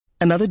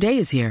Another day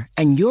is here,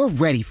 and you're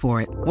ready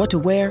for it. What to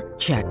wear?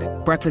 Check.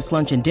 Breakfast,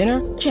 lunch, and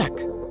dinner? Check.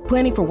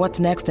 Planning for what's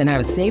next and how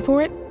to save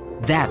for it?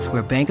 That's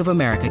where Bank of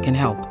America can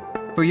help.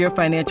 For your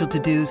financial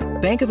to-dos,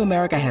 Bank of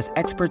America has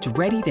experts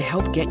ready to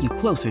help get you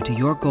closer to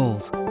your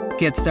goals.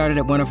 Get started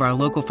at one of our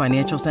local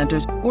financial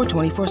centers or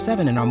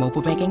 24/7 in our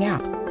mobile banking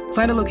app.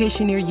 Find a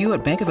location near you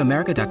at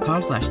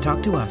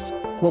bankofamerica.com/talktous.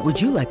 What would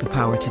you like the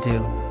power to do?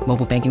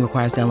 Mobile banking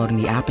requires downloading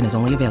the app and is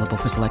only available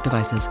for select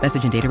devices.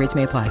 Message and data rates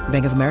may apply.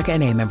 Bank of America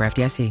NA, member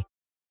FDIC.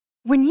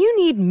 When you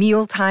need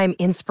mealtime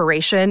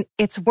inspiration,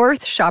 it's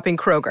worth shopping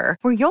Kroger,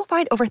 where you'll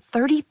find over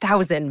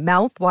 30,000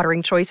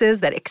 mouth-watering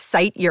choices that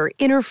excite your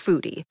inner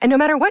foodie. And no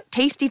matter what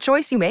tasty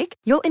choice you make,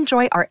 you'll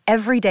enjoy our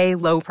everyday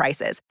low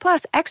prices,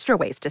 plus extra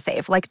ways to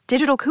save, like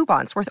digital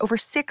coupons worth over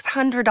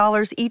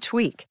 $600 each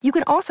week. You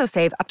can also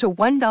save up to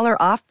 $1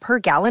 off per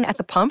gallon at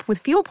the pump with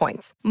fuel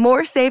points.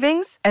 More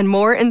savings and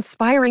more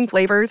inspiring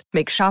flavors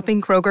make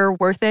shopping Kroger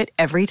worth it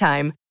every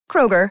time.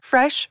 Kroger,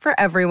 fresh for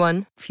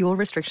everyone. Fuel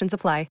restrictions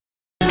apply.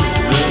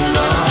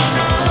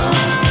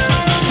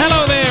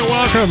 Hello there,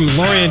 welcome.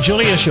 Lori and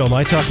Julia Show,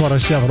 My Talk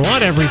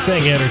 107.1,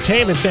 Everything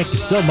Entertainment. Thank you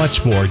so much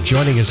for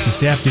joining us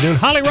this afternoon.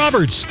 Holly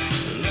Roberts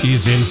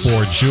is in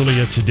for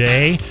Julia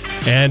today.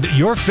 And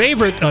your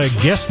favorite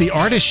Guess the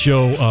Artist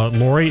show,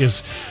 Lori,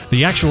 is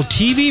the actual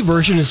TV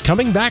version is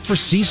coming back for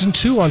season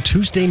 2 on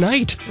Tuesday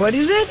night. What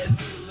is it?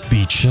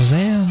 Beat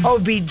Shazam. Oh,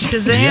 Beat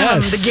Shazam.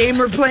 Yes. The game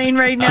we're playing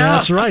right now.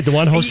 That's right. The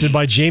one hosted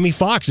by Jamie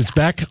Foxx. It's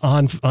back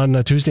on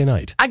Tuesday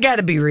night. I got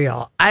to be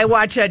real. I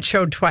watched that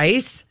show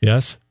twice.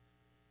 Yes?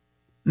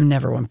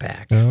 Never went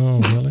back. Oh,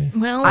 really?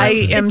 Well, I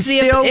am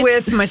still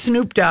with my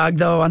Snoop Dogg,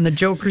 though, on the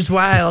Joker's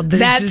Wild.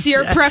 That's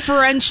your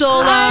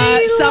preferential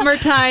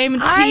summertime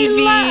TV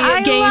game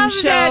I love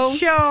show. that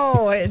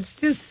show.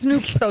 It's just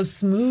Snoop so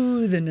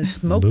smooth in a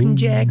smoking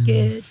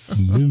jacket.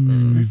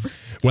 Smooth.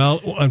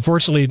 Well,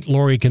 unfortunately,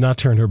 Lori cannot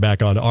turn her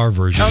back on our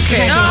version.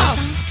 Okay.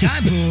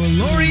 Time for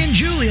Lori and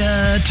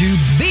Julia to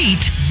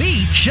beat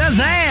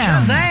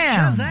Shazam.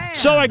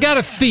 So I got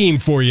a theme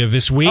for you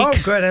this week. Oh,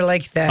 good. I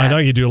like that. I know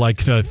you do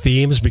like the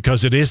themes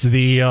because it is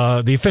the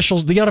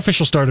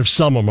unofficial start of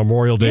summer,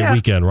 Memorial Day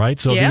weekend, right?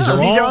 So these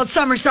are all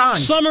summer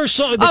songs. Summer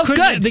songs.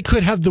 Good. They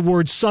could have the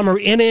word summer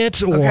in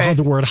it or have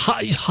the word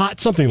hot,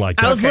 something like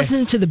that. I was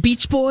listening to the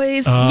Beach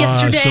Boys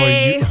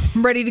yesterday.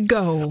 I'm ready to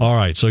go. All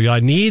right, so I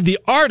need the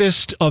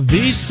artist of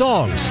these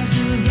songs.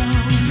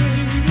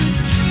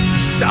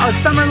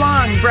 Summer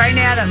Long, Bryan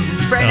Adams.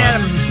 It's Bryan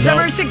Adams.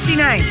 Summer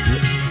 69.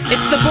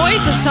 It's The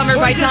Boys of Summer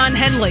by Don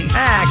Henley.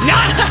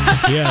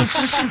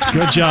 Yes.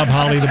 Good job,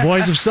 Holly. The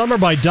Boys of Summer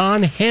by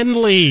Don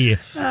Henley of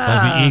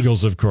the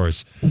Eagles, of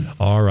course.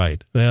 All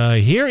right.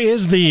 Here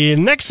is the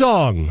next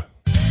song.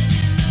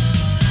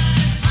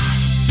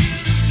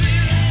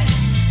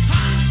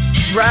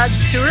 Rod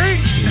Stewart?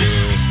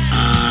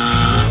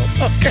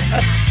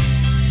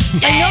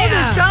 I know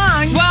the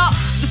song. Well,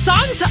 the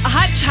song's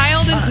Hot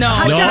Child. It's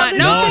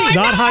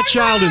not Hot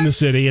Child in the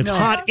City. It's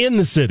Hot in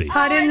the City.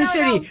 Hot in the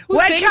City. Who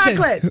Wet sings it?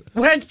 chocolate.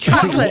 Wet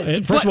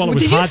chocolate. First of all, it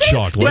was Hot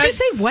Chocolate. Did you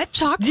say Wet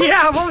Chocolate?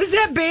 Yeah, what was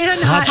that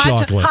band? Hot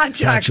Chocolate. Hot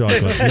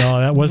Chocolate. No,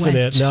 that wasn't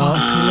it. No,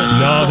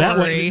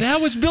 that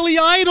was Billy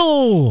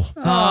Idol.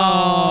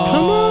 Oh,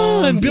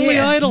 come on, Billy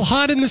Idol,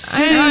 Hot in the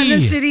City. Hot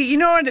in the City. You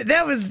know what?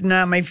 That was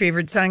not my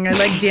favorite song. I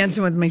like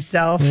Dancing with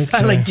Myself. Okay.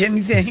 I liked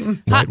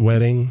anything. White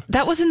Wedding.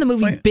 That was in the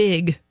movie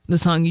Big, the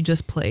song you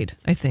just played,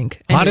 I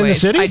think. Hot in the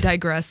City? I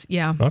digress.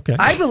 Yeah. Okay.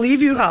 I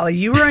believe you, Holly.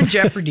 You were on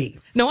Jeopardy.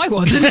 No, I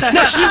wasn't.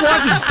 No, she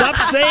wasn't. Stop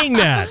saying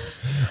that.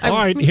 All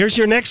right, here's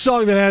your next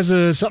song that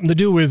has something to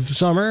do with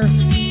summer.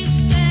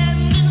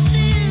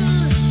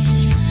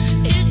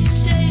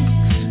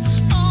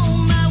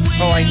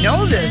 Oh, I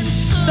know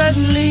this.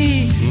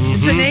 Suddenly.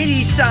 It's an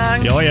 80s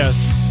song. Oh,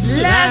 yes.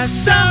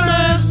 Last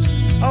summer.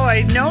 Oh,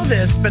 I know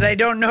this, but I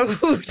don't know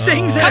who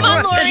sings it. Come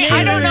on, Lori.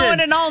 I don't know it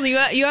at all.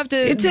 You have to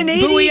It's an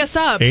buoy 80s us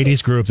up.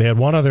 80s group. They had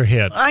one other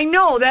hit. I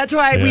know. That's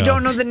why we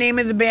don't know the name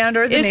of the band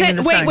or the name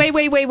of the song.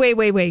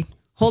 Wait.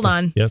 Hold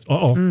on. Yes.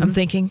 Uh-oh. I'm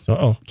thinking.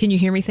 Uh-oh. Can you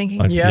hear me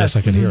thinking? Yes,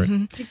 I can hear it.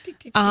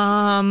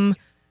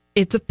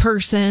 It's a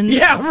person.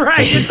 Yeah, right.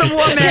 It's a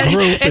woman. It's a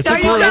group. It's now a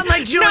you group. sound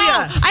like Julia. No,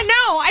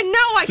 I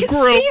know. I can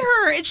group. see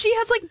her. And she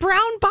has like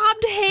brown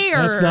bobbed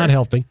hair. That's not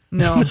helping.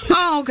 No.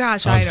 Oh,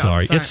 gosh. I'm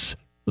sorry. It's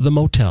the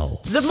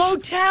Motels. The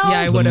Motels. Yeah,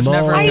 I would have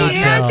never I gotten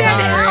had that.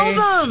 that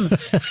album.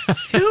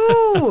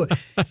 Too.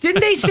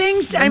 Didn't they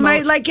sing I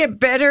Might Like It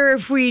Better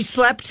If We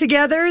Slept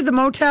Together, the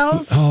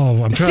Motels?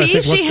 Oh, I'm trying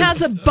to think. She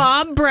has a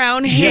bob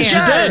brown hair.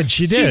 Yeah,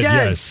 she did.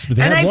 Yes. But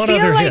they and had I one feel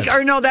other like, hit.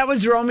 or no, that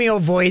was Romeo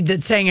Void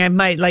that sang I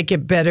Might Like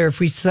It Better If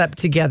We Slept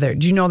Together.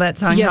 Do you know that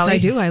song, Yes, Holly? I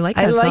do. I like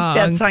that I like song.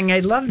 that song.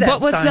 I love that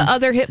What was song. the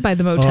other hit by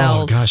the Oh,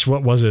 Motels? gosh,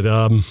 what was it?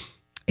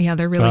 Yeah,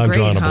 they're really I'm great.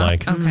 drawing a huh?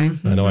 blank. Okay.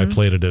 I know I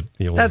played it at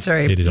That's all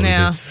right. KDWB.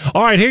 Yeah.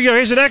 All right, here you go.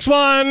 Here's the next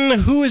one.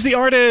 Who is the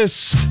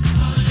artist?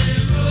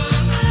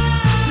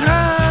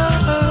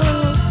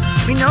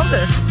 We know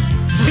this.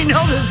 We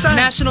know this song.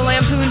 National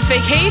Lampoon's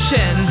Vacation.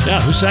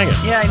 Yeah, who sang it?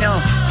 Yeah, I know.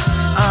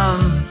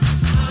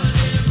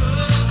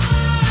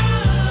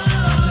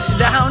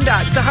 hound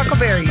dogs, the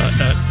Huckleberries.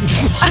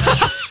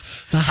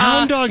 The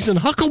hound dogs and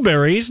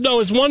Huckleberries? No,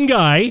 it's one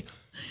guy.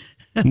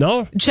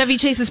 No? Chevy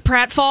Chase's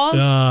pratfall?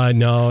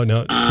 No.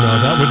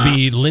 That would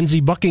be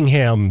Lindsey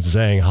Buckingham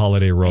sang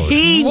Holiday Road.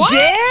 He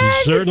did? He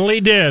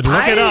certainly did.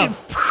 Look it up.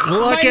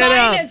 Look it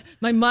up.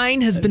 My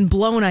mind has been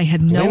blown. I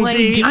had no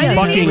Lindsey idea.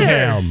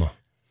 Buckingham.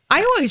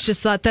 I always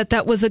just thought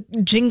that was a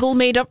jingle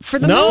made up for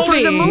the No, movie.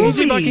 for the movie.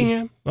 Lindsey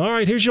Buckingham. All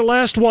right, here's your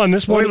last one.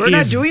 This one we're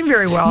not doing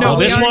very well. No,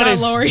 this we are one not,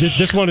 is Lori.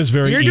 this one is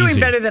very easy. You're doing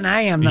better than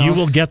I am, though. You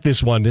will get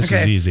this one. This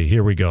is easy.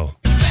 Here we go.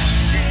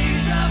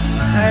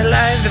 I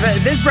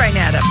love this. Bryan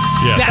Adams.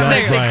 Yes,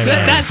 that's Bryan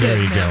Adams. That's there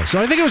it. you go.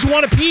 So I think it was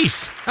one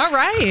apiece. All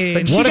right.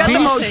 But she What a got the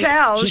piece.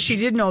 motel. She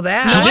didn't know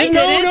that. She No, I didn't.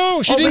 didn't.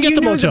 No, she Oh, didn't but get the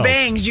you knew motel. the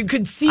bangs. You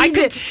could see. I You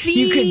could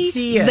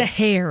see it. the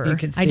hair. You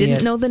could see I didn't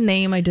it. know the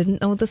name. I didn't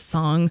know the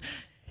song.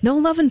 No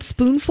Love and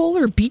Spoonful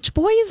or Beach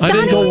Boys, I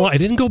Donnie?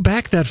 didn't go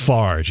back that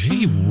far.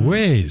 Gee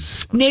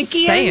whiz.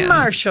 Nikki saying. and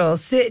Marshall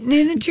sitting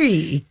in a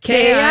tree.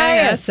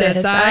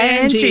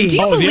 K-I-S-S-I-N-G. K-I-S-S-I-N-G. Do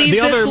you Oh, the believe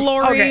this, other-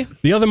 Lori? Okay.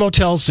 The other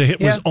motel's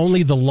hit was Yeah.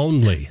 Only the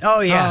Lonely.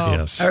 Oh, yeah.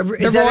 Yes. The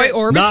Is that Roy it?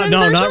 Orbison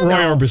Not version?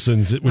 Roy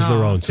Orbison's. It was their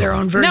own song. Their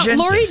own Now, version.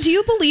 Lori, do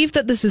you believe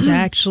that this is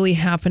actually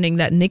happening,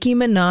 that Nicki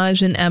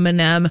Minaj and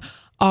Eminem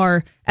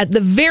are, at the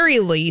very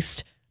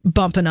least,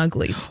 bumping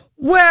uglies?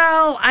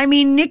 Well, I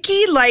mean,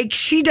 Nikki,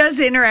 she does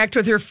interact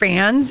with her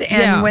fans.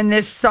 And Yeah. when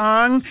this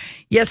song,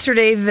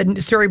 yesterday,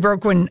 the story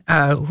broke when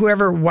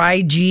whoever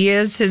YG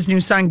is, his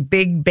new song,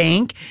 Big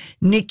Bank,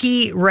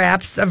 Nikki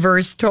raps a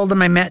verse, told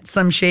him I met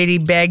Slim Shady,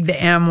 bagged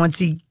the M. Once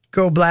he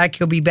go black,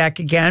 he'll be back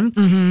again.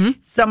 Mm-hmm.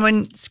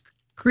 Someone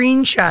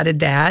screenshotted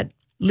that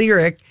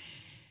lyric,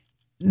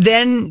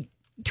 then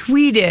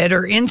tweeted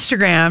or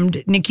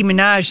Instagrammed Nicki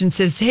Minaj and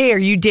says, hey, are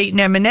you dating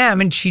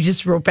Eminem? And she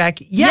just wrote back,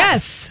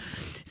 yes.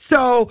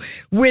 So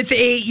with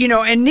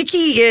and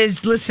Nikki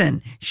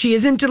she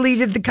hasn't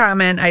deleted the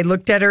comment. I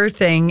looked at her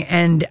thing,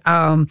 and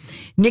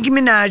Nicki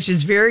Minaj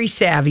is very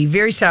savvy.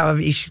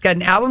 She's got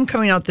an album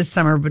coming out this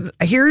summer, but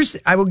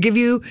I will give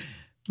you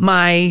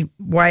I'm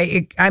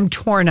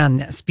torn on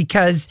this,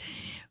 because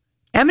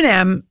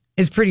Eminem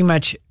is pretty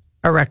much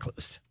a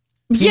recluse.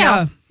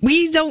 Yeah.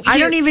 We don't I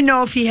don't even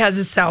know if he has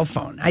a cell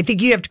phone. I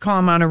think you have to call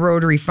him on a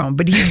rotary phone,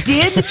 but he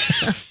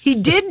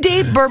did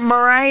date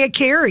Mariah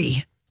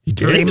Carey. He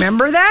did?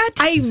 Remember that?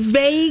 I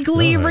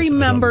vaguely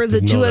remember the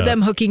didn't two know of that.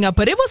 them hooking up,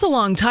 but it was a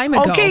long time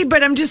ago. Okay,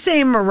 but I'm just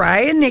saying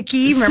Mariah and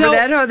Nikki. Remember So,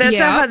 that? Oh, that's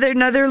yeah.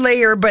 another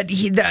layer. But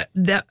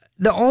the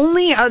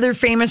only other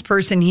famous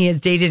person he has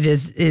dated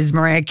is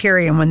Mariah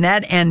Carey, and when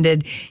that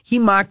ended, he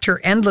mocked her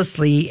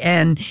endlessly,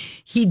 and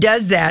he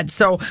does that.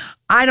 So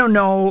I don't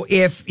know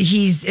if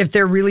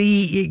they're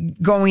really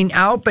going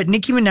out, but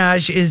Nicki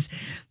Minaj is,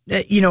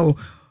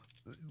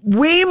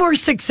 way more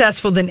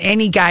successful than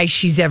any guy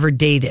she's ever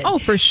dated. Oh,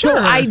 for sure.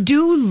 So I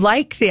do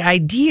like the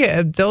idea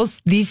of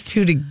these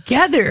two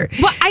together.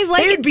 But I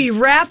like they would be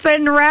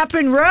rapping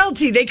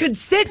royalty. They could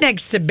sit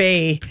next to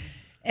Bey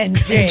and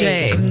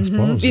Jay.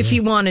 If he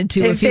wanted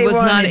to, If they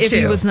wanted he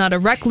to. was not a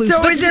recluse.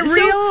 So But is it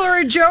real or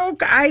a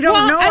joke? I don't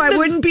Well, know. at I the-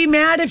 wouldn't be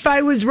mad if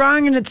I was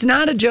wrong and it's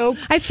not a joke.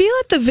 I feel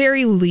at the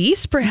very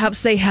least,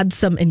 perhaps they had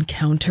some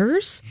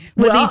encounters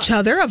with Well, each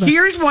other of a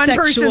here's one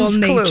sexual person's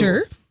clue.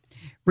 nature.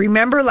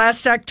 Remember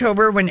last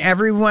October when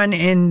everyone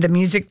in the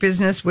music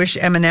business wished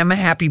Eminem a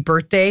happy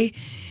birthday?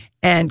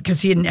 And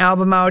because he had an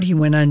album out, he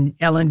went on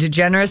Ellen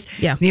DeGeneres.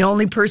 Yeah. The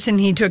only person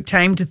he took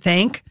time to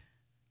thank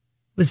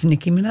was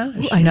Nicki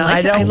Minaj.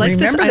 I like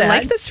this. remember I that.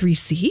 like this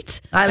receipt.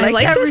 I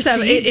like that this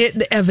receipt.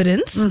 the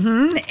evidence.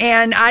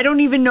 And I don't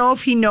even know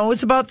if he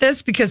knows about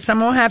this, because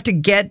someone will have to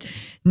get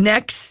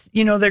next.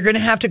 They're going to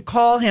have to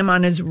call him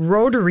on his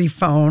rotary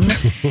phone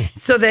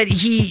so that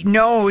he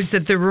knows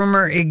that the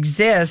rumor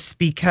exists.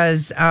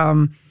 Because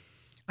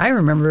I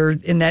remember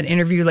in that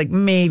interview,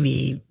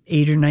 maybe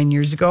 8 or 9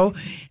 years ago,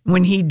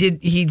 when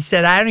he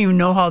said, I don't even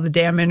know how the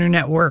damn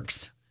internet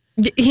works.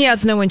 He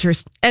has no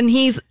interest, and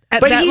he's at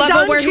But that he's level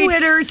on where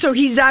Twitter, so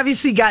he's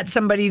obviously got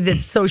somebody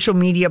that's social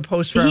media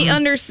posts for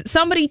him.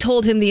 somebody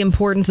told him the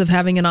importance of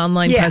having an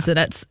online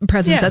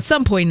presence Yeah. at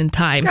some point in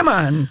time. Come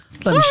on,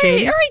 Slim All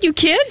Shady. right, you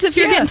kids, if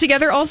you're Yeah. getting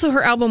together. Also,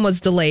 her album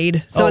was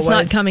delayed, so Oh, it's it not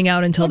was? coming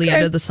out until the Okay.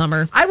 end of the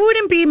summer. I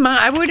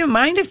wouldn't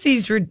mind if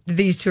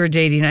these two are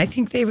dating. I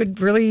think they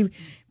would really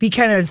be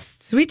kind of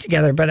sweet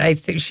together. But I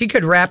think she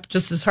could rap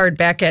just as hard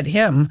back at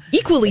him.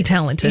 Equally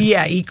talented.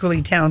 Yeah,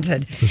 equally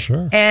talented For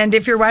sure. And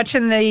if you're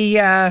watching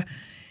the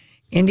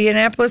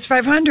Indianapolis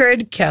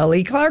 500,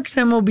 Kelly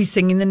Clarkson will be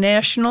singing the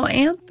national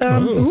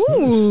anthem.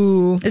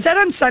 Ooh. Is that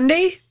on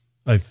Sunday?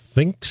 I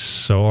think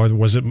so. Or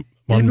was it Is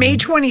it on May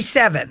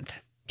 27th?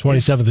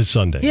 27th is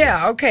Sunday?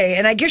 Yeah, okay.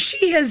 And I guess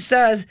she has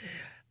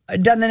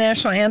done the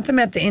national anthem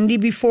at the Indy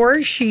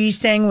before. She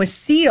sang with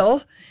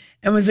Seal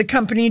and was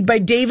accompanied by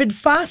David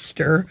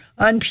Foster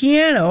on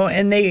piano,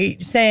 and they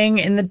sang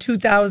in the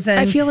 2011.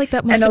 I feel like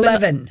that must have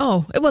been.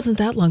 Oh, it wasn't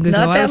that long ago.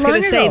 Not that I was going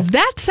long to say ago.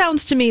 that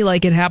sounds to me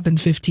like it happened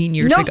 15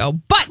 years ago.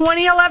 But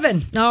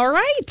 2011. all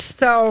right,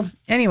 So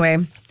anyway,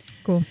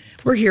 cool.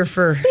 we're here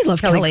for We love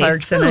Kelly.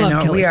 Clarkson. We I love know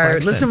Kelly we are.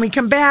 Clarkson. Listen, we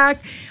come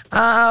back.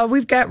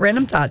 We've got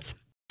random thoughts.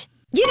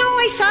 You know,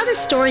 I saw this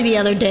story the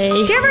other day.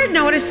 Do you ever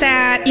notice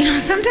that? You know,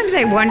 sometimes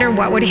I wonder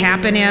what would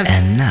happen if...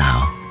 And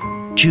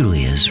now,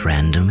 Julia's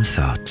random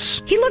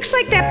thoughts. He looks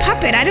like that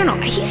puppet. I don't know.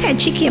 He's had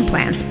cheeky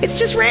implants. It's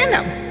just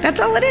random.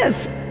 That's all it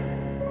is.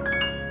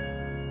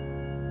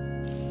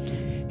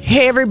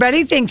 Hey,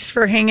 everybody. Thanks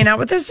for hanging out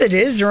with us. It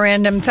is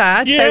Random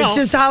Thoughts. Yeah.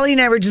 Holly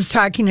and I were just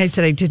talking. I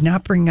said I did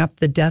not bring up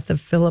the death of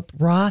Philip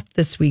Roth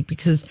this week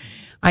because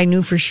I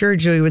knew for sure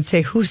Julie would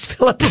say, who's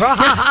Philip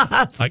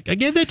Roth? I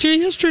gave that to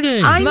you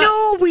yesterday. I know.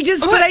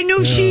 But I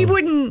knew she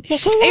wouldn't. Well,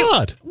 so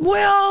what?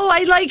 Well, I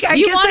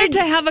You guess wanted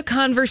to have a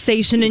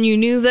conversation, and you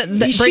knew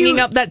that bringing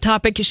up that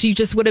topic, she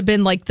just would have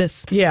been like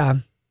this. Yeah.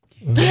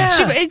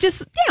 Yeah.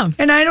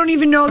 And I don't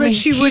even know that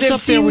she would have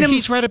seen them.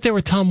 He's right up there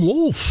with Tom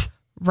Wolfe.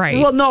 Right.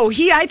 Well, no,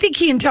 I think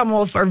he and Tom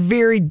Wolfe are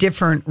very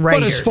different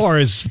writers. But as far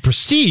as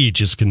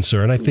prestige is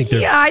concerned, I think they're...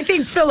 Yeah, I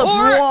think Philip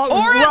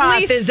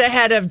Roth is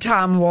ahead of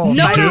Tom Wolfe.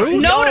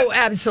 No,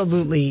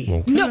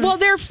 absolutely. No, well,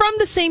 they're from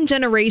the same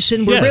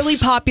generation. Were Yes. really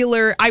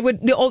popular.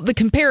 The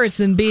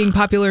comparison being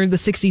popular in the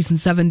 60s and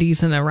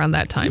 70s and around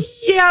that time.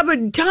 Yeah,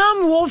 but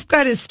Tom Wolfe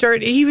got his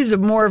start. He was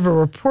more of a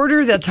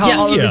reporter. That's how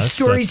all of his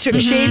stories took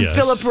shape. Yes.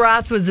 Philip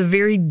Roth was a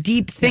very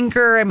deep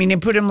thinker. I mean,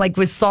 it put him like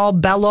with Saul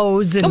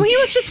Bellows. And he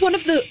was just one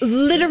of the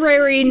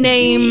literary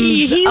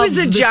names. He was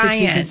of a the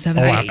giant. 60s and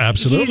 70s.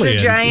 Absolutely.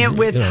 He's a giant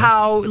with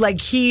how,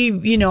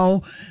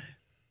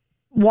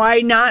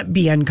 why not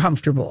be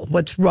uncomfortable?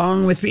 What's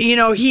wrong with me?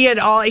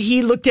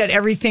 He looked at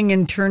everything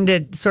and turned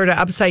it sort of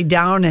upside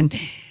down. And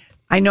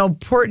I know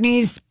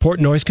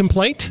Portnoy's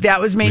Complaint. That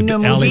was made into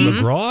a Ali movie.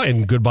 McGraw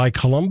and Goodbye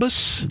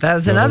Columbus. That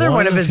was another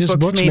one of his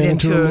books made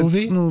into a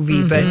movie.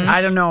 Mm-hmm. But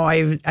I don't know.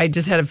 I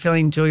just had a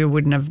feeling Julia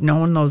wouldn't have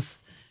known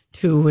those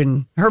two,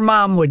 and her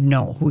mom would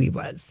know who he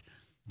was.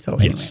 So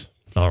anyway. Yes.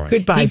 All right.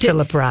 Goodbye,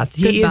 Philip Roth.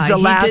 He is the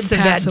last of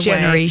that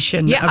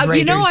generation of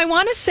writers. I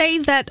want to say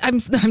that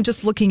I'm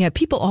just looking at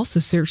people also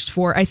searched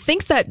for. I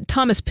think that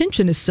Thomas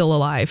Pynchon is still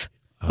alive.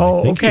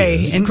 I think he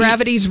is. And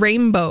Gravity's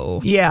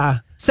Rainbow. Yeah.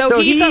 So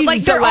he's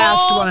like the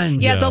last all, one.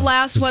 Yeah, the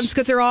last ones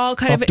because they're all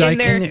kind of in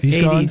their. He's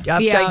gone.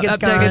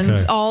 Updike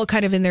is all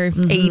kind of in their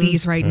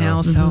 80s right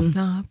now. So.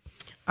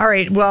 All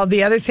right. Well,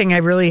 the other thing I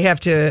really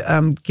have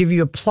to give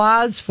you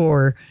applause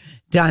for,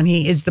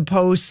 Donnie, is the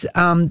post,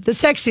 the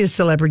sexiest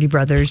celebrity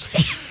brothers.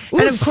 Ooh,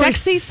 and of course,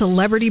 sexy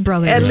celebrity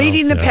brothers. And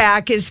leading the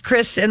pack is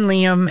Chris and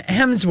Liam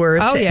Hemsworth.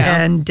 Oh,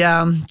 yeah. And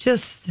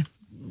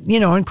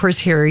and of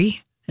course,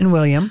 Harry and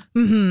William.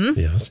 Mm-hmm.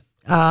 Yes.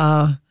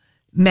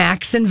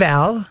 Max and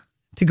Val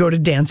to go to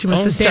Dancing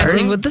with the Stars.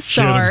 Dancing with the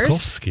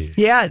Stars.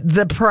 Yeah,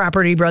 the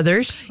Property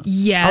Brothers.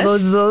 Yes. Although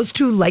those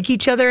two like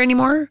each other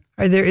anymore?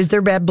 Is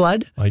there bad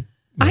blood?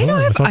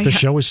 I thought the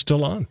show was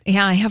still on.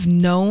 Yeah, I have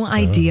no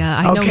idea.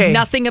 I know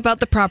nothing about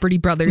the Property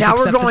Brothers. Now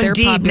except we're going that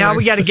deep. Popular. Now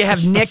we got to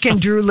have Nick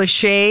and Drew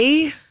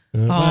Lachey.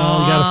 Well, we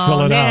got to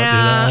fill it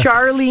out.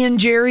 Charlie and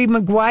Jerry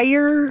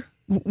Maguire.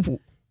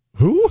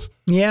 Who?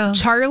 Yeah.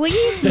 Charlie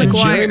and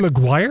Jerry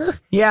Maguire?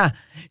 Yeah.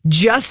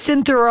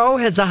 Justin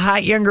Theroux has a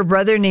hot younger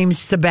brother named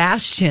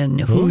Sebastian,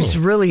 who's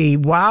really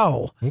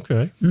wow.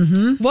 Okay.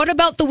 Mm-hmm. What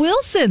about the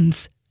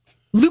Wilsons?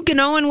 Luke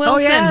and Owen Wilson. Oh,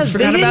 yeah.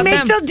 Forgot they didn't about make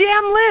them. the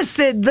damn list.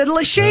 The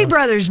Lachey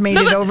brothers made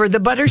it over the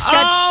Butterscotch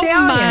Stallion.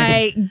 Oh,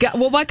 my God.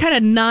 Well, what kind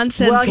of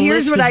nonsense Well,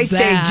 here's list what I is say.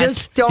 that?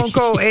 Just don't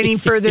go any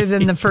further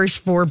than the first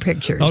four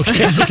pictures.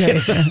 Okay.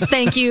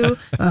 Thank you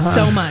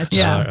so much.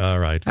 Yeah. All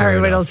right. All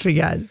right. What else we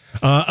got?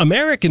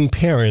 American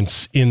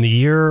parents in the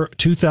year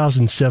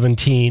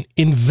 2017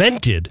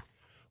 invented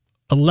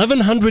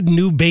 1,100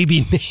 new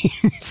baby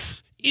names.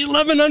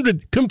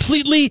 1,100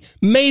 completely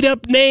made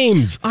up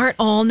names. Aren't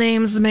all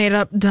names made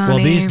up, Donnie?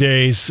 Well, these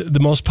days, the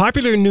most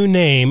popular new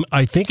name,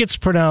 I think it's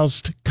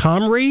pronounced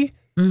Comrie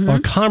or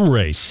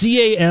Comray.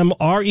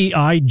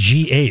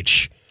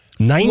 Camreigh.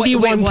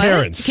 91 what?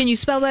 parents. Can you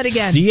spell that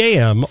again?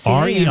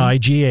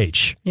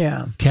 Camreigh.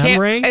 Yeah.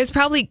 Camray? It's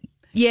probably,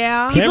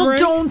 yeah. People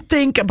don't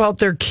think about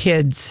their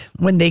kids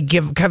when they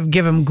give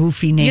them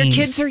goofy names. Your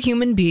kids are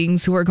human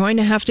beings who are going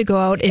to have to go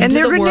out into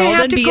they're the gonna world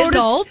have and to be go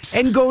adults.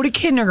 and go to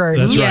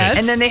kindergarten. That's right. Yes.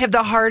 And then they have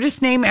the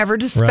hardest name ever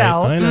to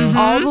spell. Right, I know.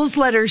 All those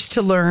letters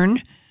to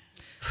learn.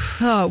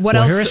 What Well,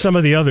 else? here are some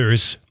of the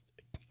others.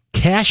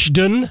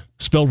 Cashden,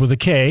 spelled with a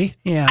K.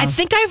 Yeah. I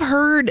think I've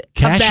heard of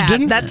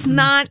Cashden? that. That's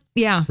not,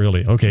 yeah.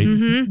 Really? Okay.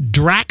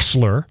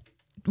 Draxler.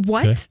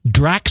 What? Okay.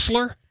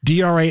 Draxler.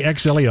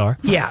 Draxler.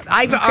 Yeah,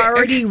 I've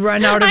already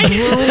run out of room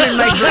in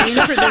my brain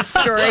for this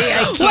story.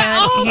 I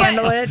can't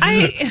handle it.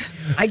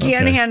 I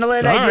can't handle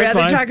it. All I'd right,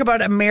 rather fine. talk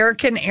about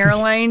American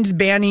Airlines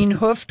banning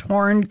hoofed,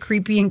 horned,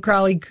 creepy, and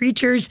crawly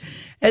creatures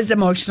as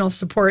emotional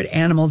support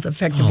animals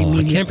effective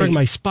immediately. I can't bring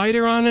my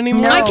spider on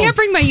anymore. No. I can't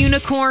bring my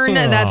unicorn.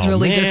 That's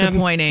really man.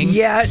 disappointing.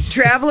 Yeah,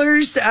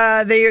 travelers,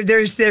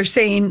 they're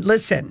saying,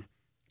 listen,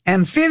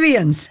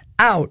 amphibians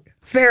out.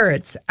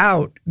 Ferrets,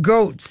 out.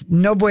 Goats,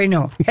 no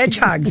bueno.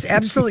 Hedgehogs,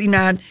 absolutely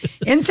not.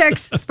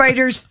 Insects,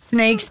 spiders,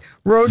 snakes,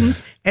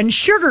 rodents, and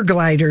sugar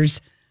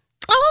gliders,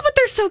 Oh, but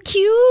they're so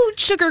cute,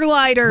 sugar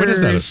gliders. What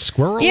is that, a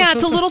squirrel? Yeah,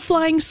 it's a little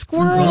flying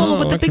squirrel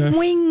with the big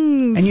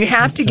wings. And you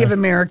have to give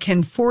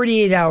American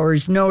 48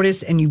 hours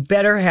notice, and you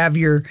better have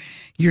your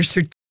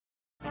certificate.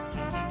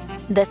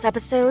 This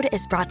episode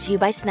is brought to you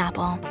by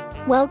Snapple.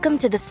 Welcome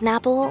to the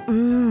Snapple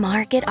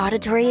Market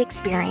Auditory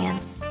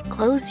Experience.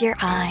 Close your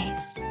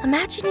eyes.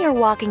 Imagine you're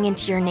walking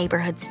into your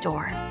neighborhood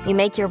store. You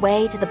make your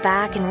way to the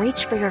back and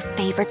reach for your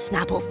favorite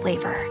Snapple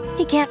flavor.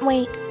 You can't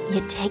wait.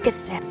 You take a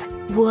sip.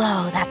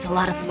 Whoa, that's a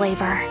lot of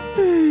flavor.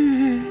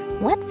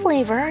 What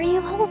flavor are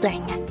you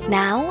holding?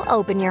 Now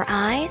open your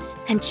eyes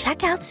and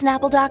check out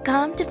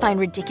Snapple.com to find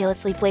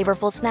ridiculously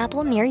flavorful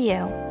Snapple near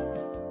you.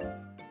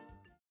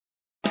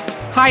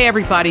 Hi,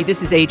 everybody.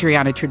 This is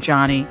Adriana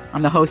Trajani.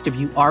 I'm the host of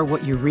You Are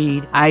What You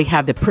Read. I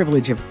have the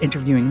privilege of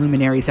interviewing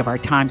luminaries of our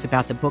times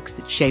about the books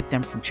that shaped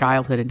them from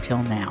childhood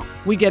until now.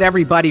 We get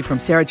everybody from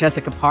Sarah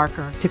Jessica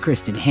Parker to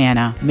Kristen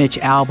Hanna, Mitch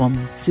Albom,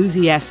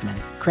 Susie Essman,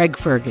 Craig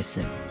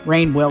Ferguson,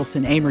 Rainn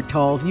Wilson, Amor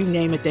Tolls, you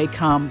name it, they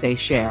come, they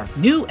share.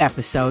 New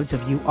episodes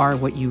of You Are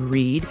What You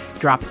Read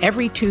drop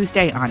every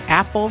Tuesday on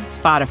Apple,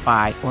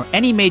 Spotify, or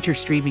any major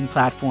streaming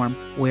platform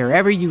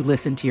wherever you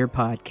listen to your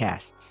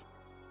podcasts.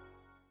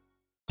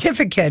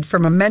 Certificate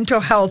from a mental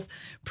health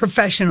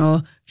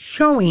professional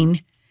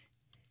showing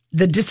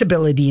the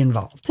disability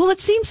involved. Well, it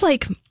seems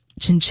like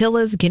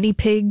chinchillas, guinea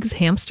pigs,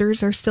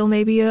 hamsters are still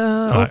maybe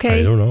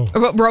okay. I don't know.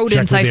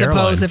 Rodents, I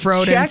suppose, if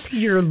rodents. Check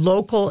your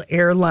local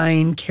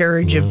airline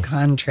carriage of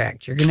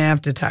contract. You're going to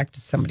have to talk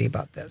to somebody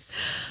about this.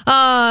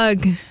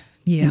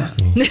 Yeah.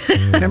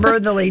 Remember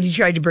the lady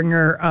tried to bring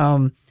her,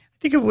 I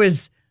think it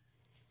was...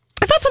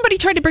 I thought somebody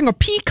tried to bring a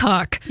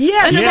peacock.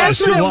 Yes, yes,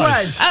 that's what it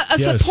was. A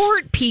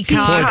support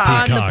peacock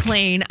on the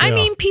plane. Yeah. I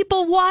mean,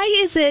 people, why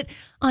is it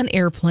on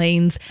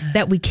airplanes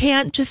that we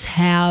can't just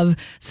have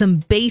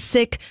some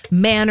basic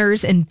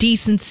manners and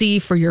decency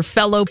for your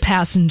fellow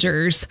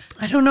passengers?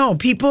 I don't know.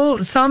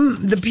 There's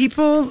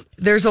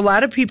a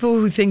lot of people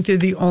who think they're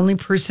the only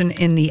person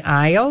in the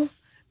aisle.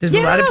 There's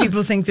a lot of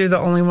people think they're the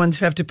only ones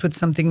who have to put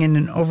something in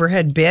an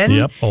overhead bin.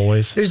 Yep,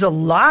 always. There's a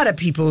lot of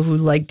people who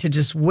like to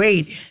just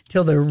wait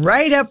till they're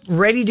right up,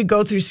 ready to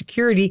go through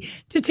security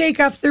to take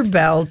off their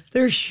belt,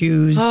 their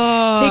shoes, take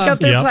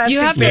out their plastic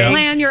You have to bag.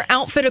 plan your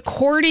outfit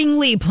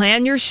accordingly.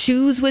 Plan your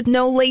shoes with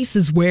no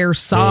laces. Wear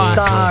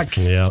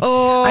socks. Yep.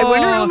 I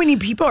wonder how many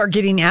people are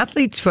getting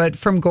athlete's foot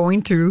from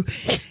going through.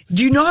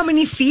 Do you know how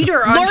many feet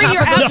are on Lori, top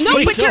you're of those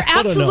feet? but you're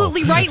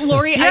absolutely right,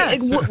 Lori. Yeah.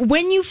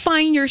 When you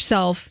find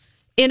yourself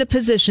in a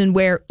position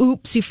where,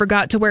 oops, you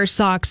forgot to wear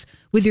socks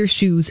with your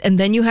shoes, and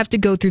then you have to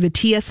go through the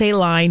TSA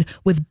line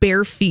with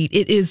bare feet.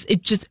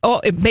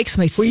 It makes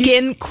my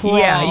skin crawl.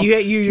 Yeah,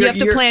 you have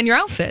to plan your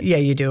outfit. Yeah,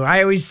 you do.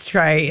 I always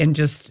try and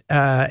just,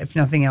 if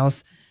nothing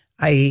else,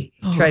 I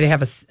try to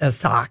have a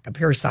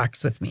pair of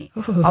socks with me.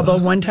 Although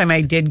one time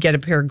I did get a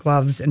pair of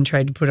gloves and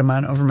tried to put them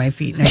on over my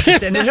feet, and I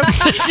just ended up.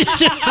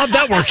 How'd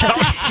that work out?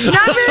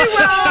 Not very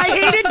well. I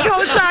hated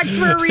toe socks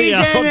for a reason,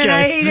 and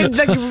I hated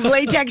the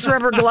latex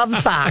rubber glove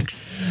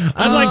socks.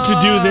 I'd like to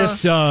do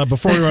this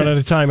before we run out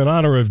of time in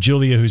honor of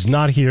Julia, who's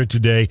not here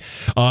today.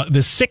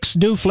 The 6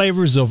 new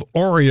flavors of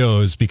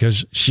Oreos,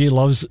 because she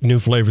loves new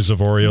flavors of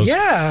Oreos.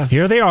 Yeah.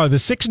 Here they are, the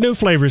 6 new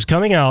flavors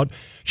coming out.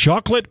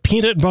 Chocolate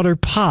peanut butter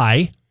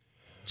pie.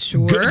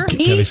 Sure.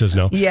 Kelly says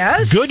no.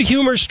 Yes. Good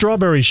humor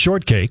strawberry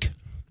shortcake.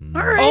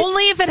 All right.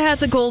 Only if it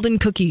has a golden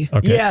cookie.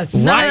 Okay. Yes.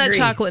 None I of that agree.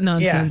 chocolate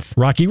nonsense.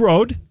 Rocky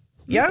Road.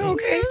 Yeah,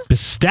 okay.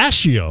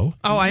 Pistachio.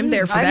 Oh, I'm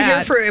there for I'm that.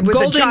 here for it with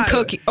golden the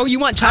cookie. Oh, you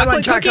want I chocolate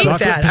want chocolate cookie? with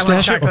that. I want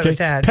Pistachio. chocolate Okay. with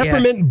that. Yeah.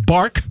 Peppermint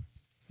bark.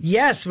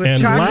 Yes, with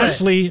And chocolate.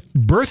 lastly,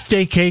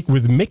 birthday cake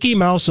with Mickey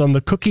Mouse on the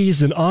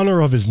cookies in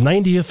honor of his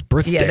 90th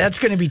birthday. Yeah, that's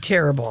going to be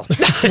terrible.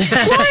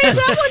 Why is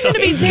that one going to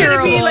be It's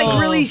terrible? going to be like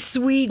really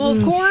sweet. Well, of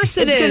and course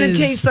it's going to is.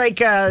 taste like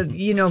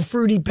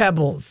fruity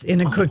pebbles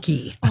in a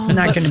cookie.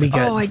 Not going to be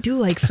good. Oh, I do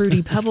like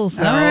fruity pebbles,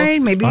 though. All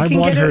right, maybe you I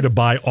can want get her it. to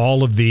buy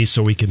all of these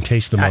so we can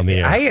taste them on the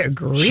air. I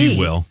agree. She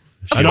will.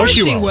 Of course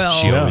she will.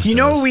 She always You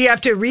know does. what we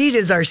have to read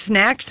is our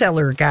snack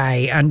seller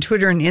guy on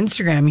Twitter and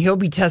Instagram. He'll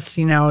be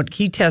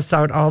he tests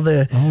out all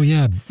the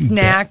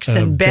snacks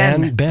and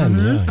Ben. Ben,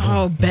 yeah.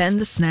 Oh, Ben,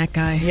 the snack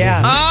guy.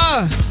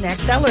 Yeah. Snack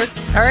seller.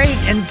 All right.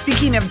 And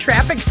speaking of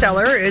traffic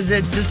seller, is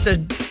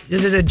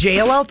it a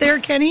jail out there,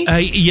 Kenny?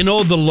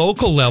 The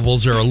local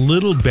levels are a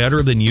little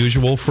better than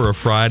usual for a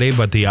Friday,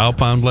 but the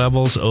outbound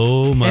levels,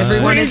 oh my.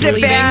 Everyone Is is it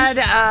leaving.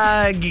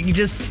 bad?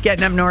 Just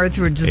getting up north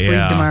or just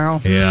leave tomorrow?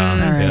 Yeah. All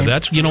right. Yeah.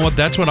 That's, you know what?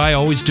 That's what I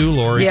always do,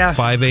 Lori. Yeah.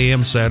 5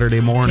 a.m. Saturday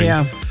morning.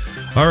 Yeah.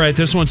 All right.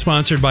 This one's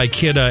sponsored by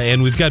Kidda,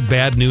 and we've got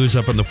bad news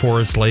up in the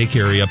Forest Lake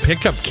area.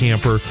 Pickup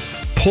camper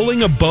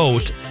pulling a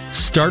boat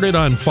started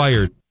on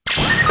fire.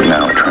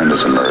 Now a trend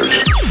has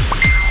emerged.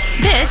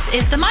 This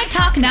is the My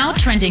Talk Now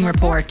trending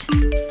report.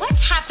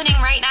 What's happening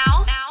right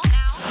now?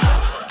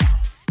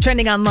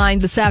 trending online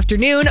this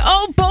afternoon.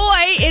 Oh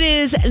boy, it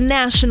is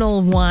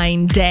National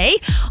Wine Day.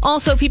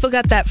 Also, people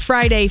got that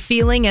Friday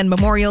feeling, and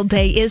Memorial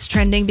Day is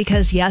trending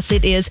because, yes,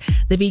 it is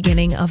the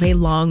beginning of a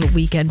long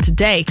weekend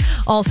today.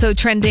 Also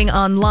trending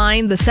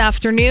online this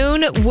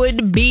afternoon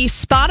would be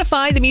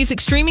Spotify. The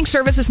music streaming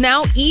service has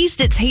now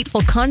eased its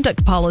hateful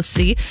conduct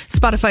policy.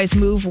 Spotify's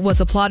move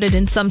was applauded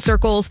in some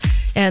circles,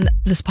 and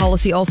this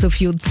policy also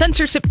fueled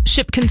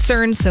censorship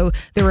concerns, so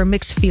there were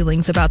mixed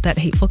feelings about that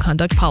hateful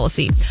conduct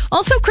policy.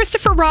 Also,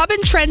 Christopher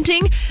Robin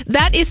trending.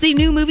 That is the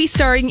new movie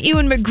starring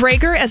Ewan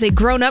McGregor as a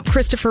grown-up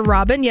Christopher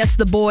Robin. Yes,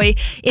 the boy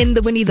in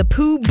the Winnie the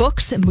Pooh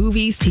books,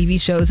 movies, TV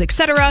shows,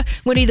 etc.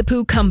 Winnie the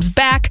Pooh comes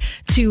back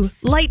to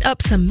light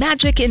up some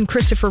magic in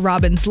Christopher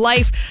Robin's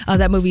life.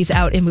 That movie's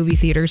out in movie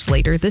theaters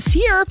later this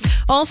year.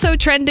 Also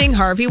trending,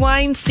 Harvey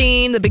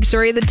Weinstein, the big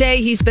story of the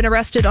day. He's been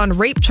arrested on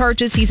rape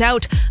charges. He's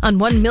out on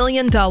 $1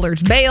 million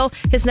bail.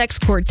 His next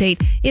court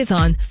date is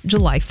on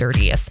July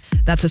 30th.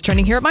 That's what's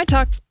trending here at My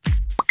Talk.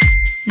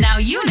 Now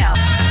you know.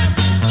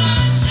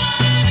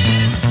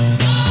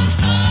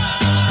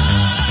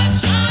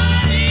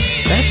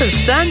 Let the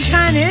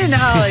sunshine in,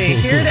 Holly.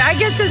 Here, I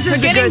guess this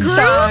is a good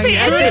song.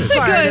 It is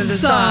a good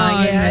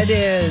song. Yeah, it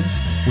is.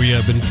 We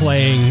have been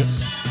playing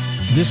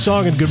this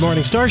song in Good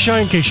Morning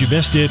Starshine. In case you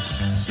missed it,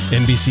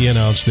 NBC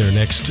announced their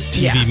next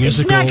TV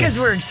musical. It's not because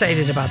we're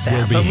excited about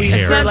that. But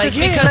it's not just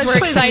because we're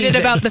excited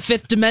about the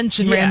fifth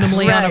dimension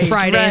randomly on a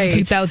Friday in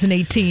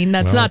 2018.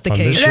 That's not the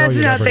case. That's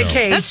not the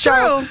case. That's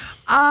true.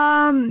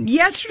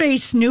 Yesterday,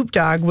 Snoop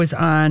Dogg was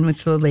on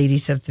with the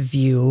ladies of The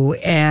View,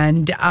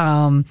 and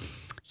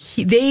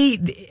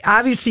they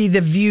obviously,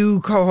 The View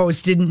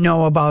co-host didn't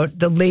know about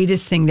the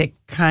latest thing that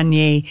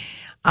Kanye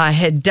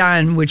had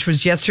done, which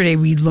was yesterday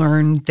we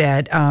learned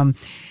that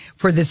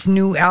for this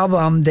new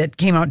album that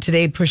came out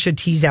today, Pusha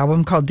T's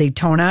album called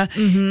Daytona,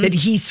 that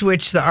he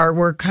switched the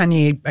artwork.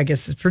 Kanye, I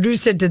guess, has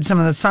produced it, did some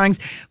of the songs,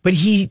 but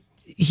he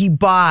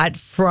bought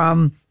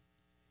from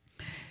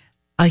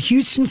a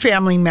Houston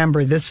family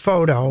member this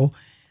photo.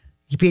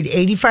 He paid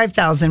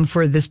 $85,000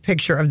 for this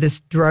picture of this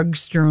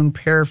drug-strewn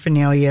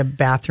paraphernalia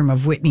bathroom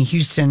of Whitney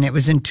Houston. It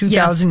was in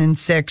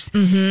 2006,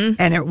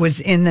 and it was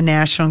in the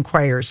National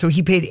Enquirer. So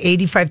he paid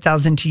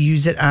 $85,000 to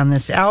use it on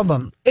this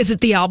album. Is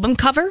it the album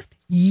cover?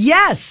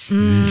 Yes.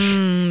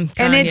 And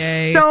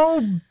it's so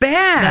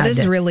bad. That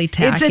is really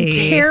tacky. It's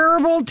a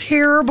terrible,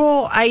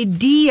 terrible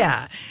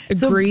idea.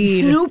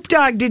 Agreed. So Snoop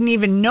Dogg didn't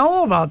even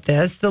know about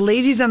this. The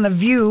ladies on The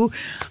View,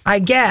 I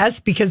guess,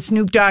 because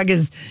Snoop Dogg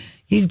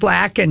he's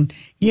black and,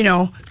 you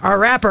know, our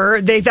rapper,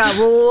 they thought,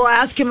 well, we'll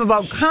ask him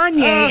about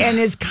Kanye and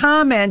his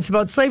comments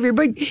about slavery.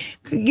 But,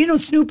 you know,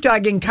 Snoop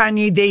Dogg and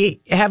Kanye, they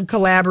have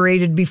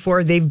collaborated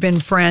before. They've been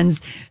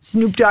friends.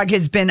 Snoop Dogg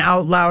has been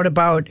out loud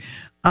about,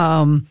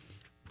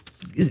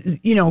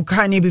 you know,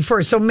 Kanye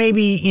before. So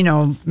maybe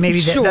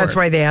that's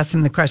why they asked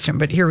him the question.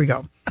 But here we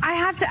go. I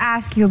have to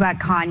ask you about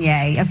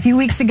Kanye. A few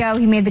weeks ago,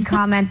 he made the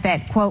comment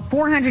that, quote,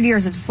 400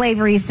 years of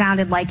slavery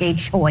sounded like a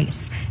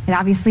choice. It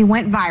obviously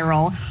went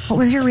viral. What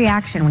was your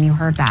reaction when you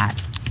heard that?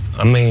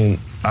 I mean,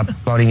 I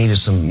thought he needed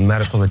some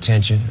medical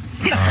attention.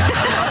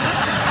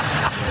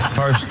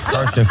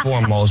 First and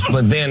foremost.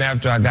 But then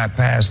after I got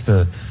past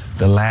the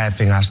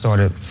laughing, I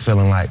started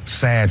feeling like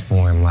sad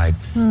for him. Like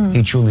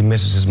he truly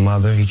misses his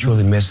mother. He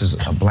truly misses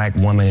a black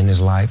woman in his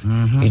life.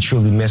 He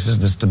truly misses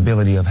the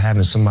stability of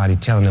having somebody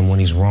telling him when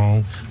he's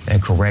wrong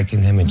and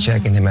correcting him and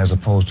checking him, as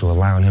opposed to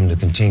allowing him to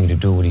continue to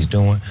do what he's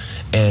doing.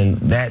 And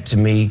that, to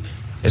me,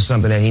 is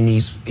something that he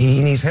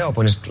needs help.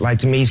 And it's like,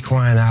 to me, he's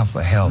crying out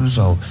for help.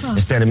 So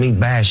instead of me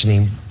bashing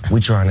him, we're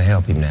trying to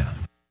help him now.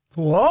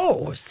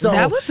 Whoa. So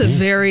that was a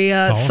very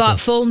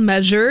thoughtful,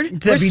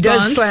 measured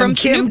response from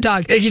Snoop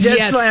Dogg. He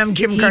does slam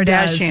Kim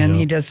Kardashian.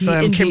 He does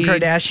slam Kim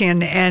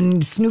Kardashian.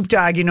 And Snoop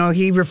Dogg, you know,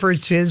 he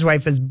refers to his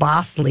wife as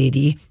boss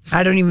lady.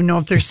 I don't even know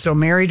if they're still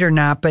married or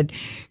not. But,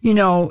 you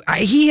know,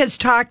 he has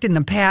talked in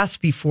the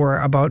past before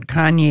about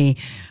Kanye,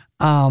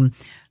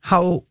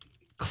 how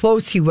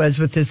close he was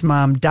with his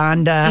mom,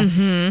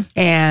 Donda,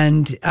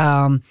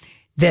 and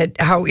that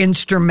how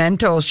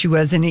instrumental she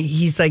was. And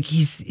he's like,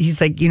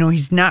 you know,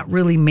 he's not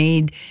really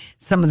made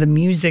some of the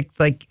music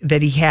like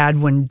that he had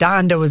when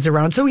Donda was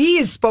around. So he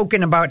has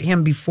spoken about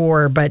him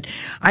before, but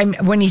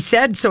when he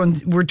said so,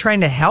 and we're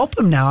trying to help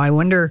him now, I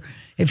wonder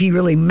if he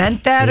really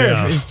meant that or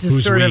if it's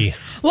just sort of.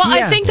 Well,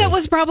 I think that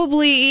was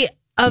probably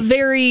a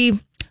very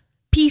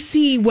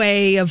PC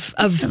way of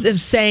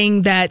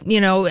saying that, you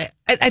know,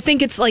 I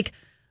think it's like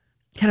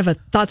kind of a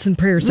thoughts and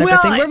prayers type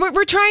of thing.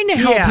 We're trying to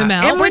help him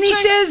out. And when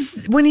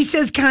he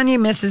says Kanye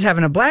misses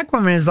having a black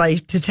woman in his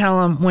life, to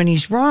tell him when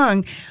he's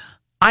wrong,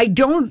 I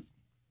don't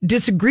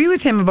disagree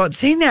with him about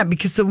saying that,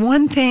 because the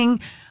one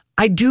thing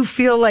I do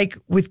feel like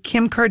with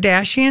Kim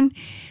Kardashian,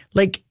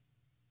 like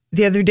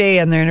the other day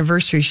on their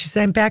anniversary, she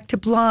said, "I'm back to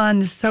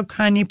blonde. This is how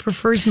Kanye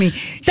prefers me."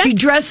 She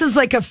dresses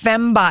like a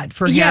fembot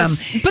for him.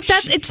 But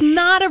it's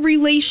not a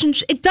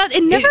relationship. It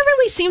never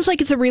really seems like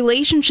it's a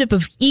relationship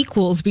of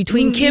equals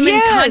between Kim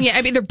and Kanye.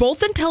 I mean, they're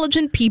both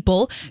intelligent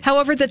people.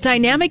 However, the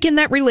dynamic in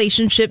that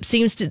relationship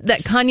seems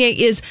that Kanye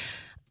is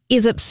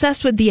is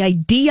obsessed with the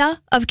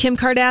idea of Kim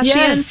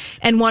Kardashian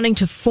and wanting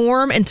to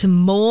form and to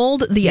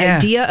mold the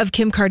idea of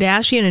Kim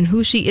Kardashian and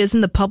who she is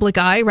in the public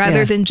eye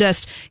rather than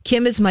just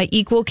Kim is my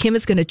equal. Kim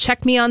is going to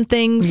check me on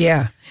things.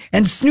 Yeah.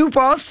 And Snoop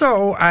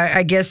also,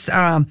 I guess,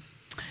 on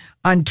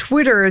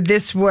Twitter,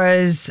 this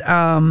was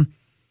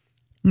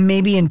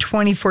maybe in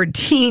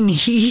 2014,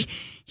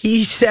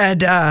 he said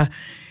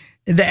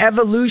the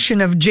evolution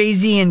of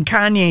Jay-Z and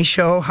Kanye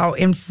show how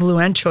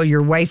influential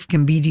your wife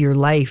can be to your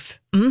life.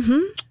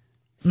 Mm-hmm.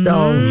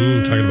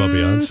 So talking about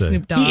Beyonce.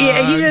 Snoop Dogg.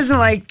 He doesn't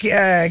like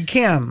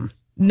Kim.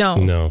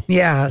 No.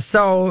 Yeah.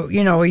 So,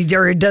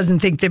 he doesn't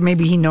think that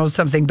maybe he knows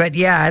something. But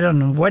I don't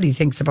know what he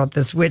thinks about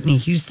this Whitney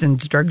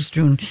Houston's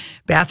drug-strewn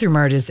bathroom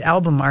art, his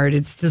album art.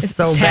 It's just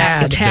so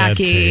bad.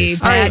 Tacky,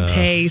 bad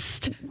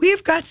taste.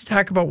 We've got to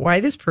talk about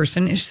why this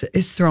person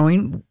is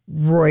throwing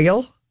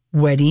royal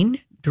wedding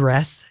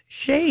dress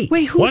shade.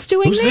 Wait, who's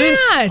doing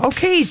that?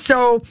 Okay,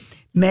 so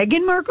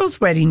Meghan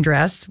Markle's wedding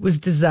dress was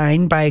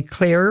designed by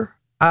Claire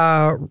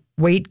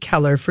Waite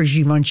Keller for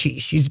Givenchy.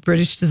 She's a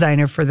British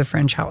designer for the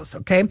French house,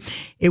 okay?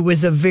 It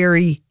was a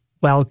very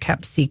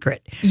well-kept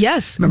secret.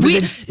 Yes.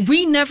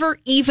 We never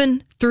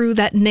even threw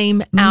that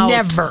name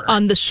out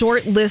on the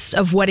short list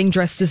of wedding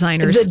dress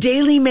designers. The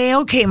Daily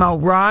Mail came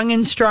out wrong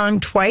and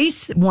strong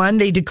twice. One,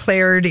 they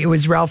declared it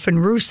was Ralph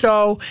and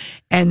Russo,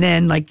 and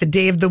then like the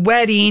day of the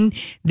wedding,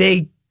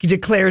 they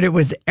declared it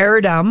was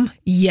Erdem.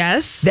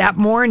 Yes. That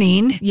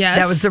morning. Yes.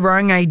 That was the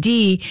wrong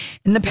ID.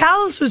 And the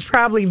palace was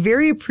probably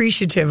very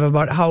appreciative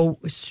about how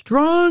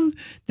strong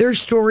their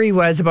story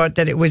was about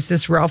that it was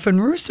this Ralph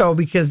and Russo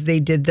because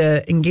they did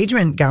the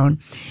engagement gown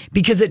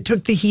because it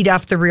took the heat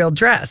off the real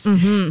dress.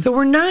 Mm-hmm. So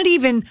we're not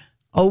even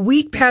a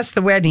week past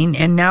the wedding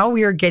and now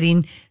we are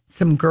getting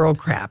some girl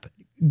crap.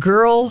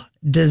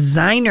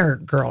 Designer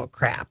girl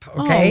crap.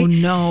 Okay. Oh,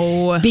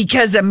 no.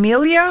 Because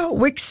Amelia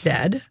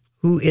Wickstead,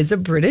 who is a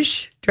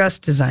British dress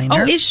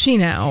designer. Oh, is she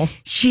now?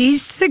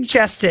 She's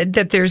suggested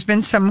that there's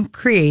been some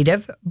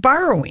creative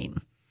borrowing.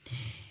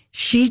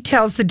 She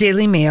tells the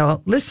Daily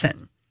Mail,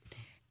 listen,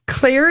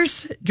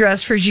 Claire's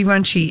dress for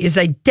Givenchy is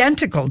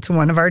identical to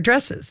one of our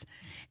dresses.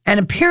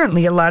 And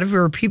apparently a lot of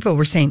her people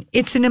were saying,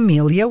 it's an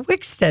Amelia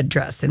Wickstead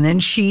dress. And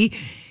then she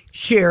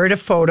shared a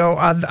photo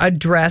of a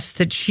dress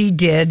that she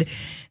did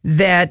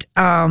that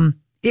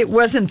it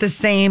wasn't the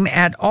same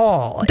at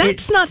all.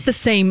 That's not the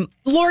same.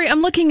 Lori,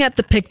 I'm looking at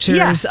the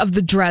pictures of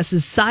the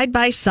dresses side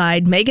by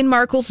side. Meghan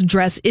Markle's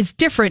dress is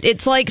different.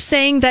 It's like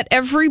saying that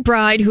every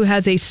bride who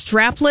has a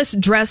strapless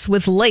dress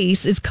with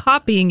lace is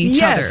copying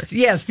each other.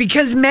 Yes,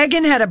 because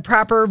Meghan had a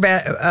proper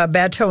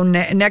bateau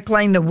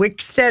neckline. The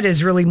Wickstead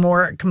is really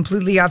more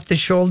completely off the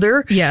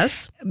shoulder.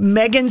 Yes.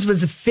 Meghan's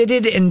was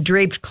fitted and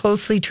draped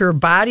closely to her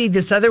body.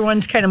 This other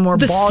one's kind of more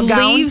ball gown. The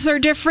sleeves are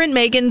different.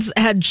 Meghan's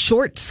had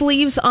short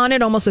sleeves on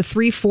it, almost a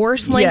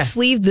 3/4 length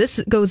sleeve.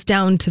 This goes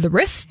down to the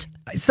wrist.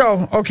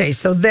 So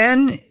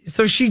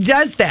she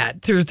does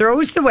that,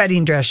 throws the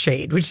wedding dress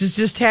shade, which is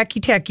just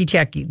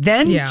tacky.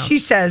 Then she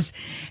says,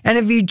 and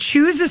if you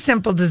choose a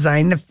simple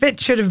design, the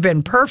fit should have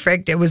been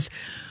perfect. It was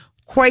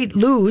quite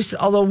loose,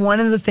 although one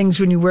of the things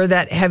when you wear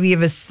that heavy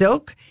of a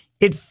silk,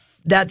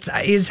 that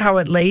is how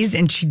it lays.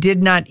 And she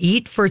did not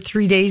eat for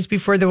 3 days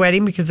before the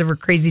wedding because of her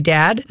crazy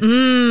dad.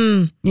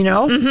 You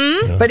know?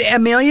 Mm-hmm. But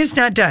Amelia's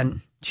not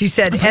done. She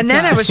said, and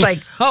then I was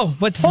like, hold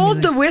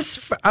the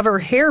wisp of her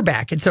hair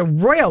back. It's a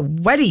royal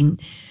wedding,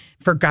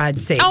 for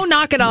God's sake. Oh,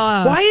 knock it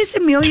off. Why is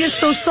Amelia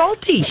so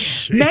salty?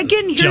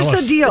 Meghan, here's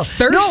the deal.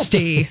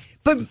 Thirsty.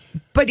 No,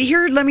 but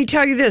here, let me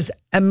tell you this.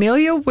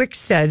 Amelia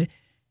Wickstead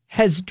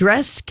has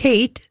dressed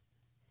Kate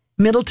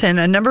Middleton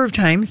a number of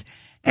times,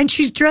 and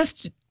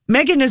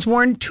Meghan has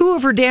worn 2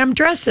 of her damn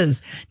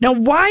dresses. Now,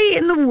 why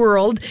in the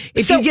world,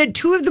 if you get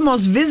 2 of the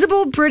most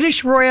visible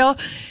British royal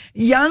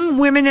young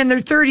women in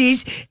their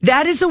 30s,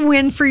 that is a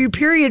win for you,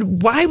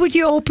 period. Why would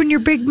you open your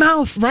big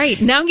mouth?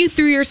 Right. Now you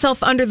threw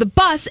yourself under the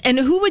bus. And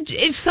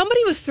if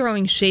somebody was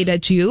throwing shade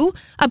at you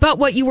about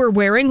what you were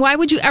wearing, why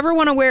would you ever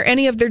want to wear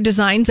any of their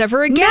designs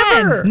ever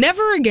again?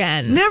 Never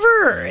again.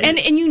 Never. And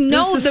you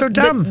know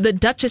the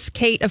Duchess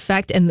Kate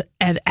effect, and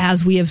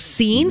as we have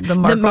seen, the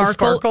Markle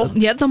sparkle.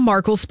 Yeah, the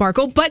Markle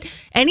sparkle. But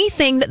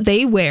anything that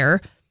they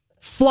wear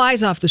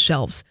flies off the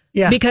shelves.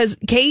 Yeah. Because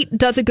Kate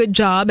does a good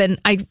job, and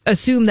I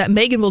assume that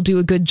Meghan will do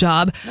a good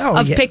job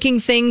of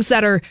picking things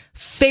that are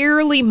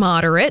fairly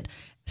moderate,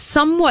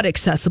 somewhat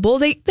accessible.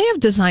 They have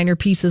designer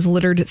pieces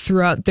littered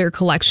throughout their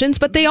collections,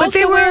 but they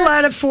wear a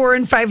lot of $400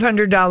 and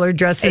 $500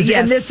 dresses. Yes.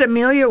 And this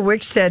Amelia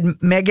Wickstead,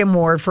 Meghan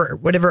wore for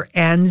whatever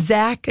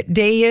Anzac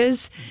Day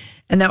is.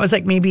 And that was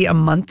like maybe a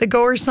month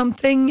ago or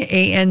something,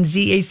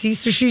 ANZAC.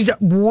 So she's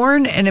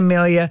worn an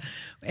Amelia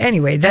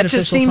Anyway, that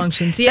just seems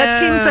functions. that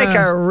seems like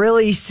a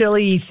really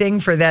silly thing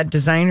for that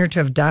designer to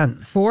have done.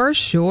 For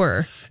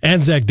sure.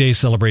 Anzac Day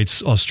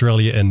celebrates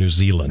Australia and New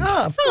Zealand.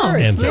 Oh, of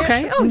course. Anzac.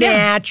 Okay.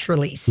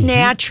 Naturally,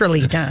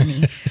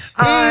 Donnie.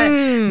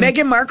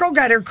 Meghan Markle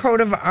got her coat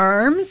of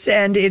arms,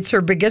 and it's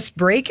her biggest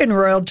break in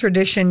royal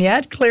tradition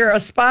yet. Clear a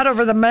spot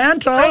over the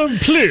mantle.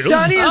 Please.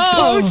 Donnie has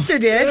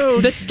posted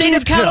it. The state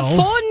of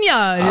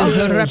California is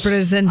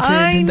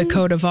represented in the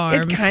coat of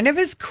arms. It kind of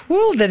is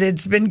cool that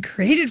it's been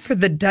created for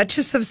the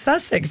Duchess of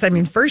Sussex. I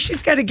mean, first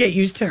she's got to get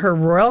used to her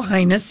royal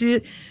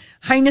highnesses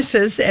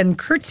and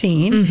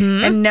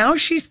curtseying, and now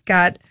she's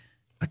got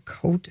a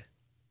coat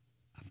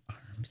of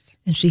arms.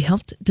 And she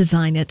helped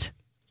design it.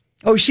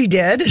 Oh, she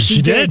did?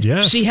 She did,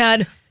 yes. She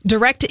had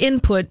direct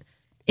input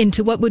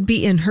into what would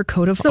be in her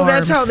coat of arms. So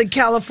that's how the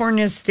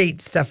California state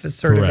stuff is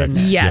sort of in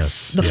there.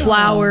 Yes, the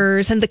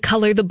flowers and the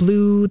color, the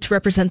blue, to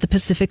represent the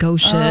Pacific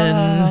Ocean.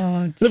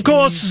 And of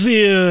course,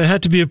 the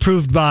had to be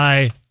approved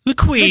by the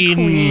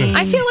Queen.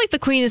 I feel like the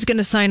Queen is going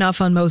to sign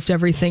off on most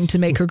everything to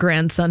make her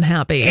grandson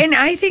happy. And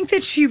I think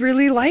that she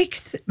really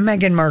likes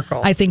Meghan Markle.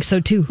 I think so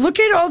too. Look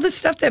at all the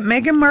stuff that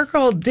Meghan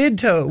Markle did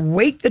to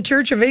wake the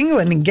Church of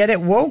England and get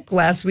it woke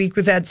last week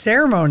with that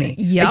ceremony.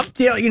 Yep. I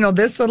still,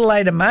 this little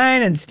light of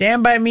mine and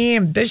Stand By Me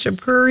and Bishop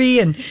Curry.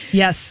 And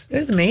yes, it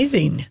was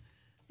amazing.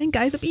 And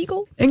Guy the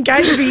Beagle.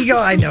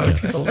 I know.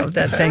 People love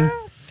that thing.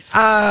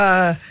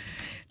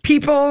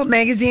 People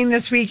magazine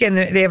this week, and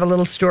they have a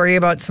little story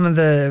about some of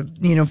the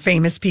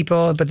famous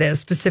people, but there's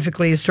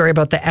specifically a story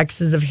about the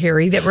exes of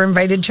Harry that were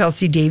invited: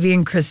 Chelsea Davy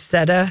and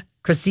Cressida.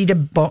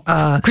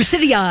 Cressidia,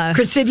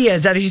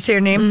 is that how you say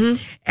her name?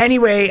 Mm-hmm.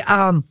 Anyway,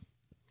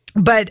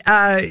 but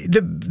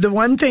the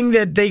one thing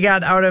that they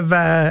got out of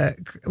how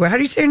do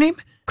you say her name?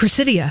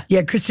 Cressidia.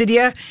 Yeah,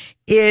 Cressidia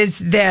is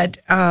that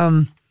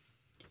her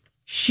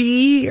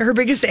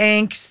biggest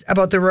angst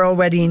about the royal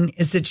wedding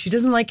is that she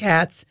doesn't like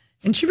hats.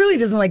 And she really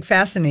doesn't like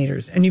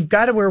fascinators, and you've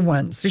got to wear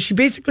one. So she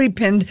basically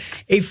pinned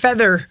a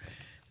feather,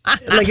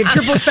 like a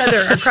triple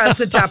feather, across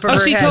the top of her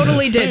head. Oh, she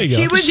totally did.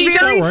 She was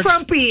very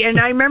frumpy, and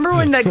I remember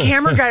when the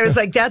camera guy was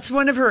like, "That's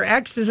one of her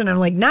exes," and I'm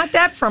like, "Not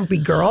that frumpy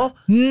girl."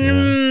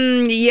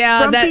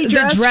 Yeah, frumpy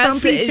the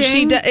dress.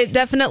 It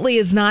definitely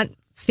is not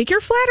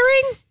figure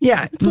flattering.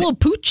 Yeah, it's a little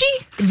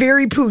poochy.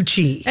 Very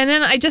poochy. And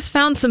then I just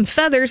found some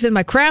feathers in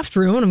my craft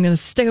room, and I'm going to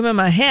stick them in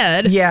my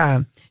head.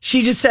 Yeah,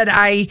 she just said,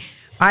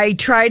 I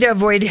try to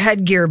avoid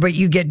headgear, but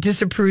you get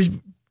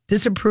disapproving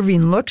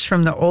looks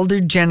from the older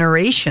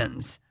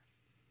generations.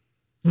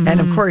 Mm-hmm. And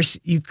of course,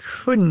 you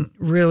couldn't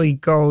really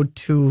go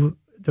to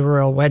the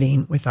royal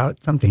wedding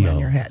without something on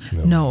your head.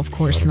 No, of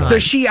course not. So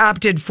she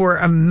opted for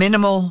a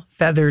minimal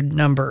feathered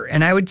number.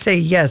 And I would say,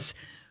 yes,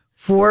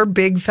 4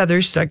 big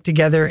feathers stuck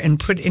together and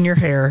put in your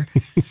hair.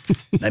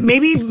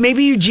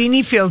 Maybe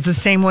Eugenie feels the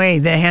same way.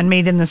 The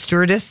handmaid and the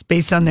stewardess,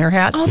 based on their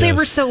hats. Oh, they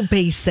were so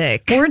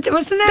basic. Wasn't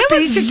that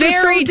basic? Was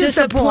very so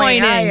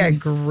disappointing. I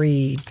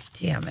agree.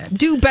 Damn it.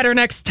 Do better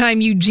next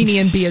time, Eugenie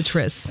and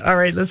Beatrice. All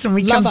right, listen,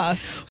 we love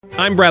us.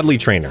 I'm Bradley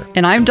Trainer.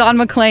 And I'm Don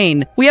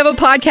McClain. We have a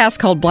podcast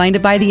called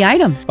Blinded by the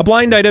Item. A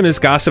blind item is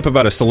gossip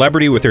about a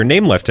celebrity with their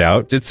name left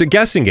out. It's a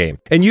guessing game,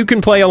 and you can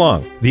play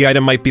along. The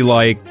item might be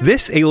like,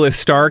 this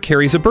A-list star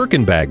carries a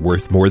Birkin bag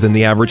worth more than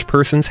the average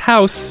person's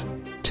house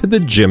to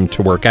the gym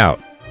to work out.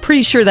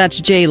 Pretty sure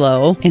that's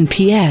J-Lo. And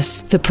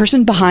P.S. the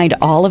person behind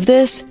all of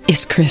this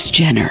is Kris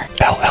Jenner,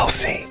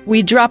 LLC.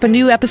 We drop a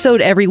new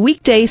episode every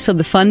weekday so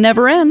the fun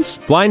never ends.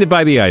 Blinded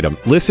by the Item.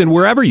 Listen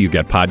wherever you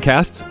get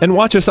podcasts and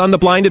watch us on the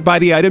Blinded by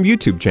the Item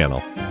YouTube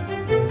channel.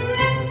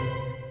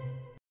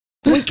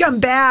 When we come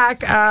back,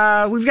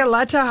 we've got a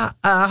lot to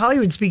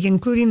Hollywood speak,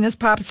 including this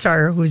pop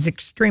star who's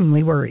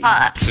extremely worried.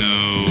 So,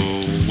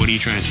 what are you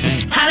trying to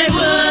say?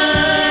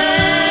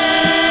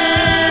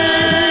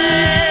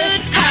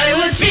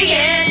 Hollywood speaking.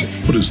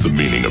 What is the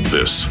meaning of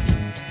this?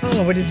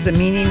 Oh, what is the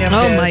meaning of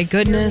this? Oh, my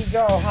goodness.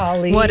 Here we go,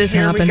 Holly. What is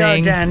happening? Here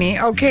we go, Danny.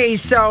 Okay,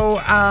 so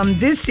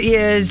this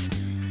is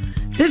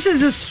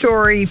a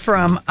story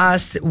from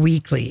Us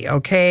Weekly,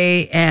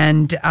 okay?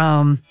 And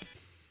I'm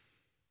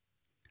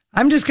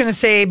just going to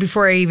say,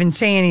 before I even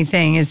say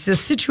anything, is the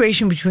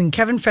situation between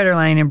Kevin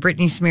Federline and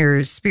Britney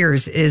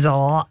Spears is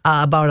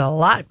about a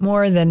lot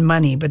more than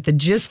money. But the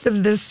gist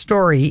of this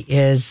story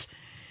is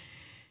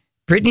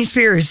Britney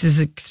Spears is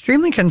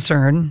extremely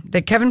concerned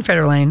that Kevin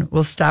Federline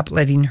will stop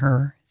letting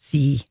her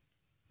see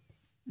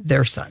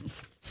their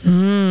sons.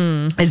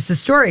 Is the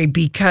story,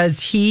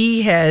 because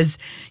he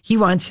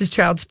wants his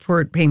child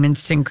support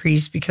payments to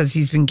increase because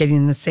he's been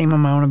getting the same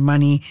amount of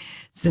money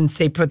since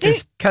they put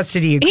this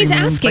custody agreement He's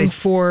in asking place.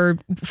 for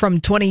from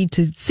 $20,000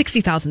 to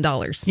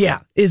 $60,000. Yeah,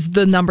 is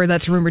the number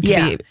that's rumored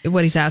to be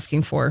what he's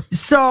asking for.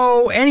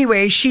 So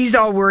anyway, she's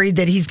all worried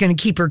that he's going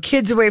to keep her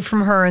kids away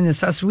from her, and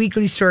this Us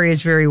Weekly story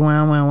is very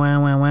wow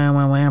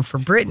for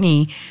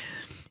Britney.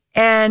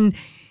 And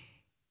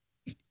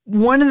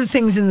one of the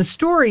things in the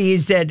story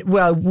is that,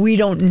 well, we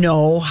don't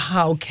know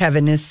how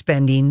Kevin is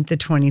spending the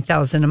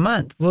 $20,000 a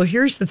month. Well,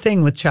 here's the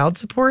thing with child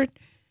support: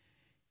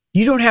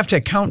 you don't have to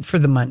account for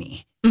the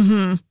money.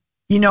 Mm-hmm.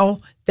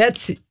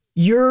 That's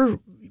your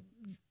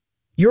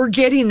you're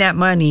getting that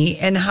money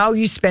and how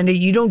you spend it.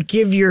 You don't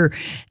give your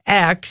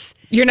ex.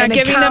 You're not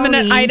giving them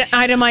an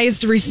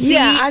itemized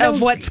receipt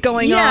of what's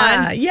going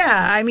on.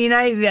 Yeah. I mean,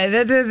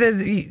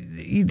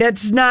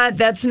 that's not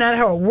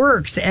how it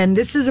works. And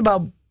this is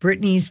about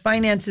Brittany's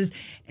finances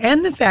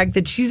and the fact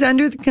that she's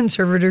under the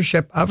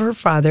conservatorship of her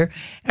father,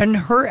 and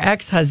her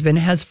ex-husband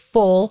has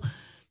full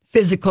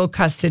physical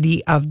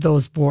custody of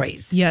those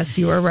boys. Yes,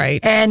 you are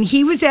right. And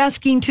he was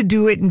asking to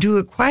do it and do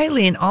it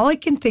quietly. And all I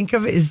can think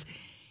of is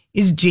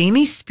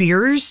Jamie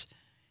Spears.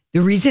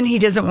 The reason he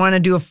doesn't want to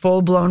do a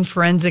full-blown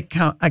forensic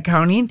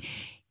accounting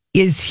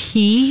is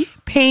he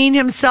paying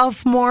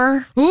himself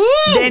more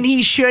than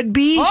he should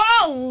be?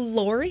 Oh,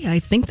 Lori, I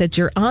think that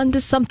you're on to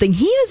something.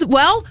 He is,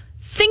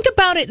 think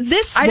about it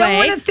this way. I don't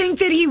want to think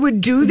that he would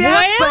do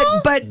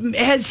that, but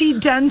has he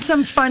done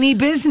some funny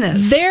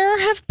business? There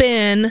have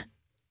been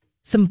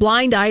some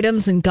blind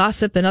items and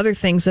gossip and other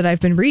things that I've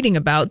been reading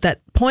about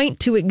that point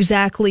to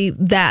exactly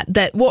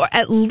that, well,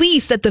 at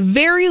the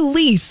very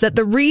least, that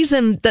the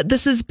reason that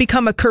this has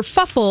become a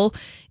kerfuffle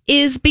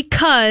is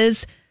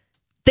because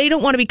they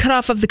don't want to be cut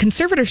off of the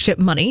conservatorship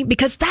money,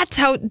 because that's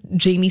how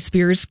Jamie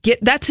Spears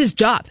that's his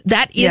job.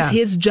 That is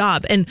his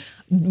job. And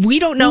we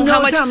don't know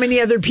how many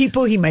other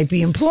people he might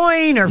be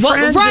employing or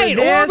friends. Right.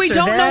 Or we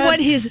don't know what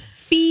his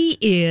fee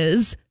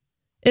is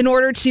in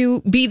order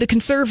to be the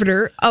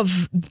conservator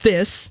of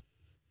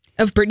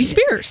Britney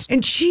Spears.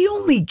 And she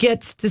only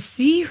gets to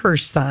see her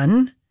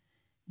son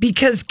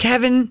because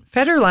Kevin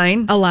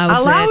Federline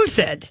allows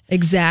it.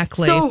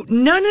 Exactly. So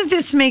none of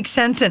this makes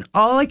sense. And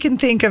all I can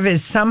think of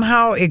is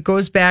somehow it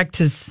goes back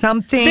to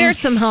something. There's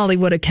some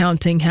Hollywood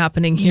accounting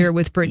happening here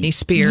with Britney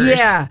Spears.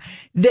 Yeah.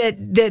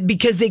 That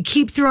because they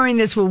keep throwing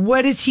this, well,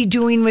 what is he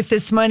doing with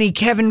this money,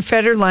 Kevin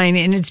Federline?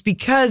 And it's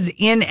because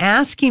in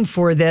asking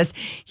for this,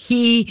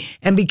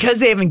 because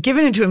they haven't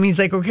given it to him, he's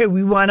like, okay,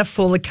 we want a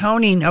full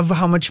accounting of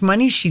how much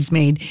money she's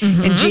made.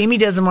 Mm-hmm. And Jamie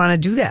doesn't want to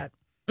do that.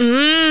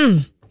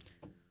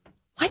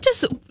 I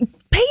just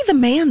pay the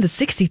man the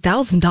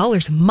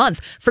 $60,000 a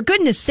month, for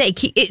goodness sake.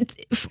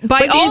 It's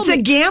a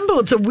gamble.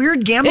 It's a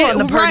weird gamble on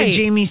the part of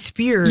Jamie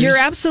Spears. You're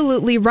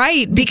absolutely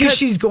right, because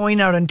she's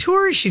going out on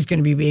tour. She's going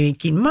to be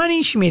making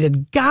money. She made a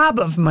gob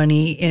of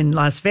money in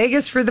Las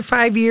Vegas for the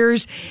 5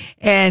 years,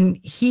 and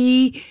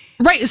he.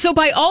 Right. So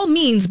by all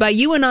means, by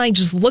you and I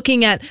just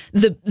looking at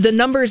the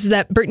numbers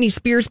that Britney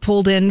Spears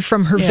pulled in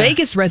from her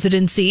Vegas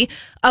residency,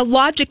 a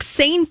logic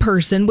sane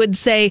person would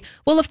say,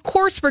 well, of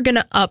course we're going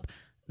to up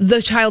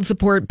the child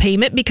support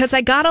payment because I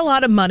got a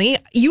lot of money.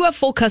 You have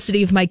full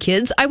custody of my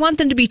kids. I want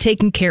them to be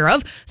taken care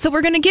of. So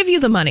we're going to give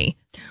you the money.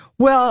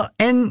 Well,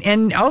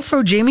 and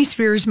also Jamie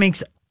Spears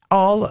makes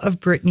all of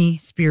Britney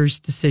Spears'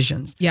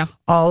 decisions. Yeah.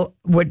 All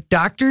what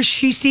doctors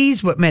she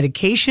sees, what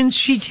medications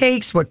she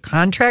takes, what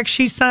contracts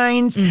she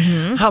signs,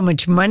 how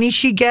much money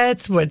she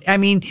gets.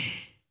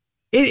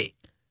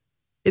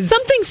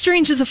 Something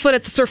strange is afoot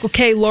at the Circle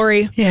K,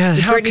 Lori. Yeah,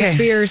 with Britney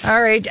Spears. All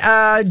right.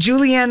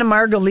 Juliana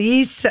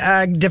Margulies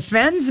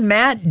defends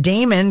Matt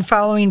Damon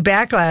following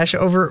backlash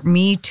over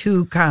Me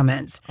Too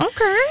comments.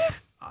 Okay.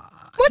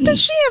 What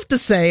does she have to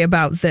say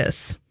about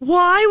this? Well,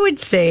 I would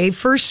say,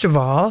 first of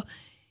all,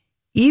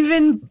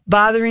 even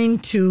bothering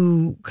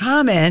to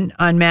comment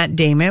on Matt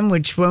Damon,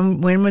 which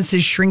when was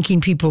his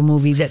Shrinking People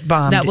movie that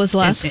bombed? That was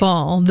last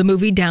fall, the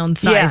movie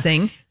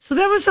Downsizing. Yeah. So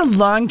that was a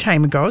long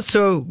time ago.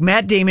 So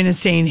Matt Damon is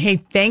saying, hey,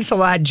 thanks a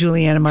lot,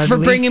 Juliana Margulies. For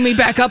bringing me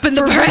back up in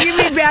the press. Bringing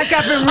me back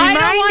up and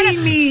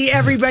reminding me,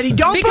 everybody,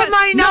 don't put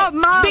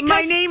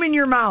my name in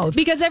your mouth.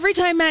 Because every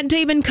time Matt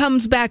Damon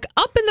comes back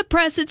up in the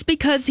press, it's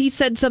because he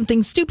said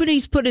something stupid.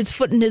 He's put his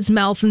foot in his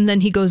mouth, and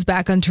then he goes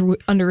back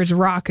under his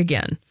rock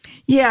again.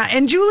 Yeah,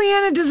 and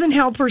Juliana doesn't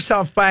help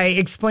herself by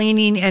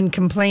explaining and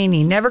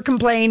complaining. Never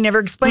complain, never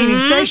explain,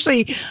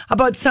 especially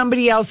about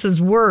somebody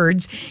else's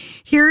words.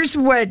 Here's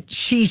what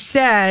she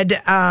said.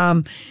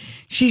 I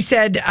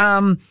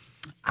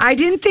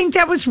didn't think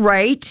that was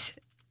right.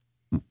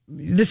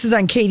 This is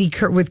on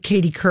with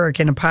Katie Couric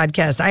in a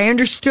podcast. I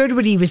understood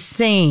what he was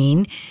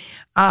saying.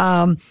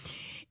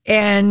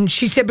 And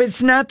she said, but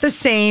it's not the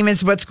same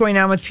as what's going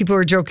on with people who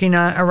are joking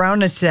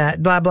around a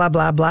set, blah, blah,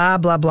 blah, blah,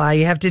 blah, blah.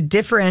 You have to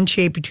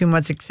differentiate between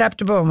what's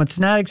acceptable and what's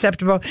not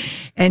acceptable.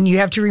 And you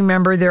have to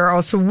remember there are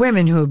also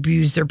women who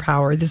abuse their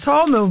power. This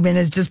whole movement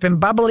has just been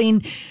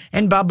bubbling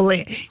and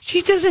bubbling.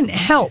 She doesn't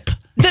help.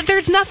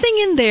 There's nothing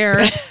in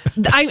there.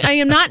 I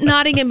am not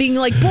nodding and being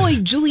like, boy,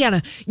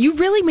 Juliana, you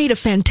really made a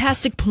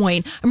fantastic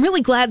point. I'm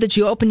really glad that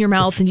you opened your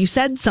mouth and you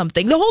said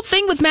something. The whole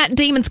thing with Matt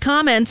Damon's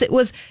comments, it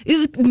was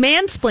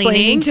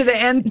mansplaining to the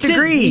nth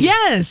degree.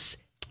 Yes.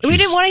 We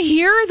didn't want to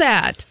hear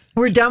that.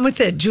 We're done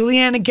with it.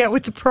 Juliana, get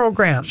with the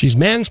program. She's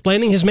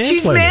mansplaining his mansplaining.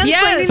 She's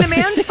mansplaining the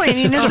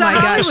mansplaining. It's not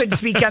Hollywood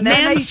speak on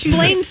that.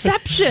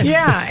 Mansplainception.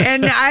 Yeah,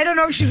 and I don't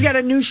know if she's got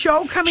a new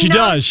show coming out. She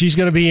does. She's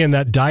going to be in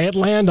that Diet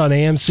Land on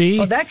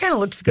AMC. Oh, that kind of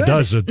looks good. It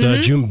does.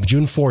 June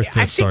 4th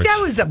I it starts. think that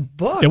was a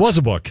book. It was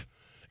a book.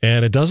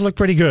 And it does look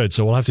pretty good,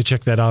 so we'll have to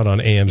check that out on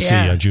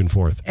AMC on June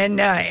 4th. And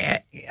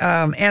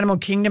Animal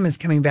Kingdom is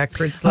coming back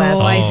for its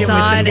last I season.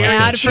 saw with an the very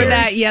ad for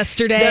that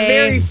yesterday. The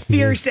very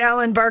fierce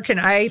Alan Barkin.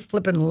 I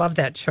flippin' love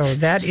that show.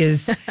 That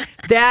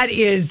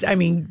is, I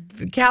mean,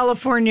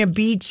 California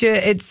beach.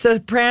 It's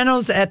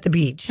Sopranos at the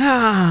beach,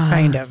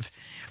 kind of.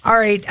 All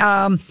right,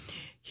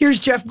 here's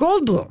Jeff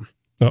Goldblum.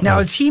 Now,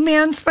 is he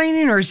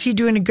mansplaining or is he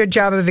doing a good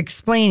job of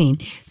explaining?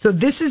 So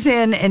this is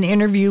in an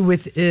interview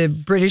with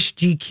British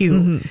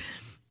GQ.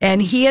 And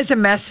he has a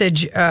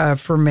message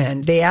for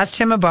men. They asked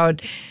him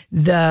about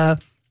I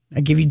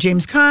give you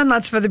James Caan,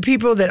 lots of other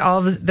people,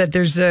 that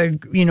there's a,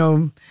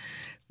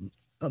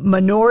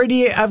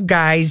 minority of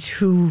guys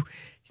who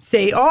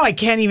say, I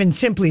can't even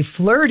simply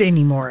flirt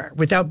anymore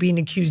without being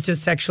accused of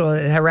sexual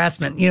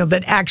harassment,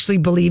 that actually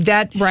believe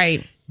that.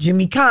 Right.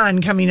 Jimmy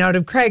Caan coming out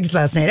of Craig's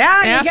last night.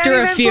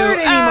 After a few,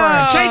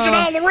 changing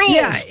all the rules.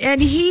 Yeah, and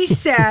he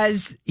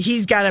says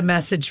he's got a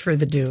message for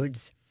the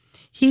dudes.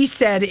 He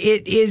said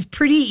it is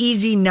pretty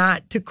easy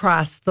not to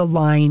cross the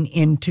line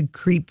into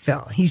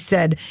creepville. He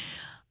said,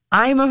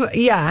 I'm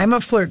a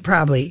flirt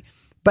probably,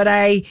 but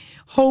I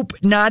hope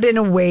not in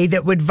a way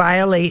that would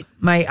violate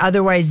my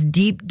otherwise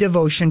deep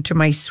devotion to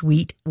my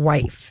sweet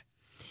wife.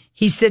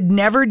 He said,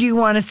 never do you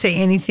want to say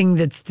anything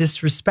that's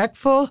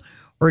disrespectful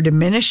or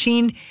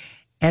diminishing,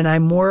 and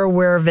I'm more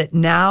aware of it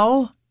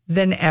now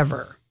than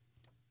ever.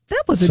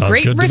 That was a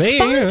great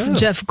response,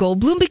 Jeff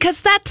Goldblum,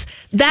 because that's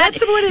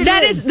what it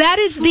is. That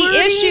is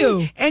the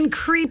issue. And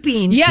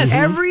creeping. Yes.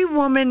 Every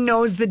woman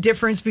knows the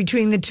difference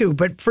between the two.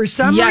 But for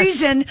some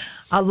reason,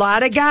 a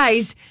lot of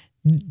guys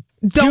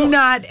do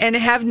not and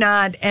have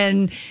not.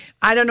 And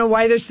I don't know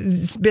why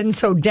there's been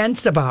so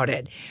dense about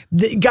it.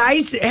 The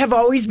guys have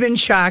always been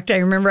shocked. I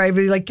remember I'd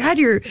be like, God,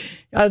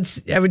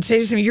 I would say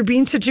to somebody, you're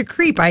being such a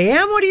creep. I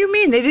am? What do you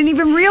mean? They didn't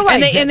even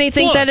realize it. And they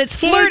think that it's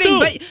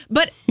flirting.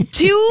 But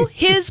to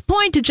his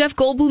point, to Jeff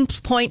Goldblum's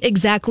point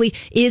exactly,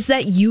 is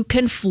that you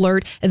can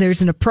flirt and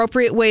there's an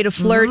appropriate way to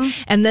flirt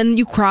and then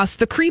you cross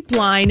the creep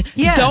line.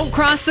 Yeah. Don't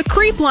cross the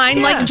creep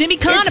line like Jimmy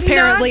Caan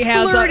apparently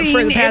has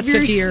for the past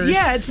 50 years.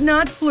 Yeah, it's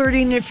not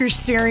flirting if you're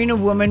staring a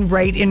woman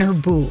right in her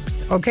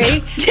boobs, okay?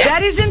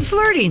 That isn't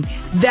flirting.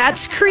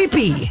 That's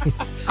creepy.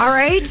 All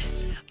right?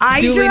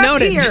 Eyes Duly are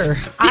noted. up here.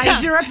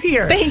 Eyes are up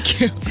here.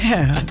 Thank you.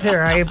 Yeah,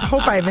 there. I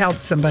hope I've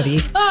helped somebody.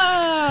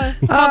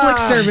 Public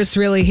service,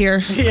 really, here.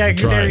 Yeah,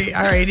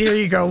 all right, here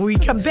you go. We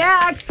come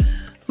back.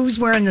 Who's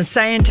wearing the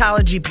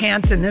Scientology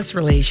pants in this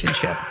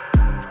relationship?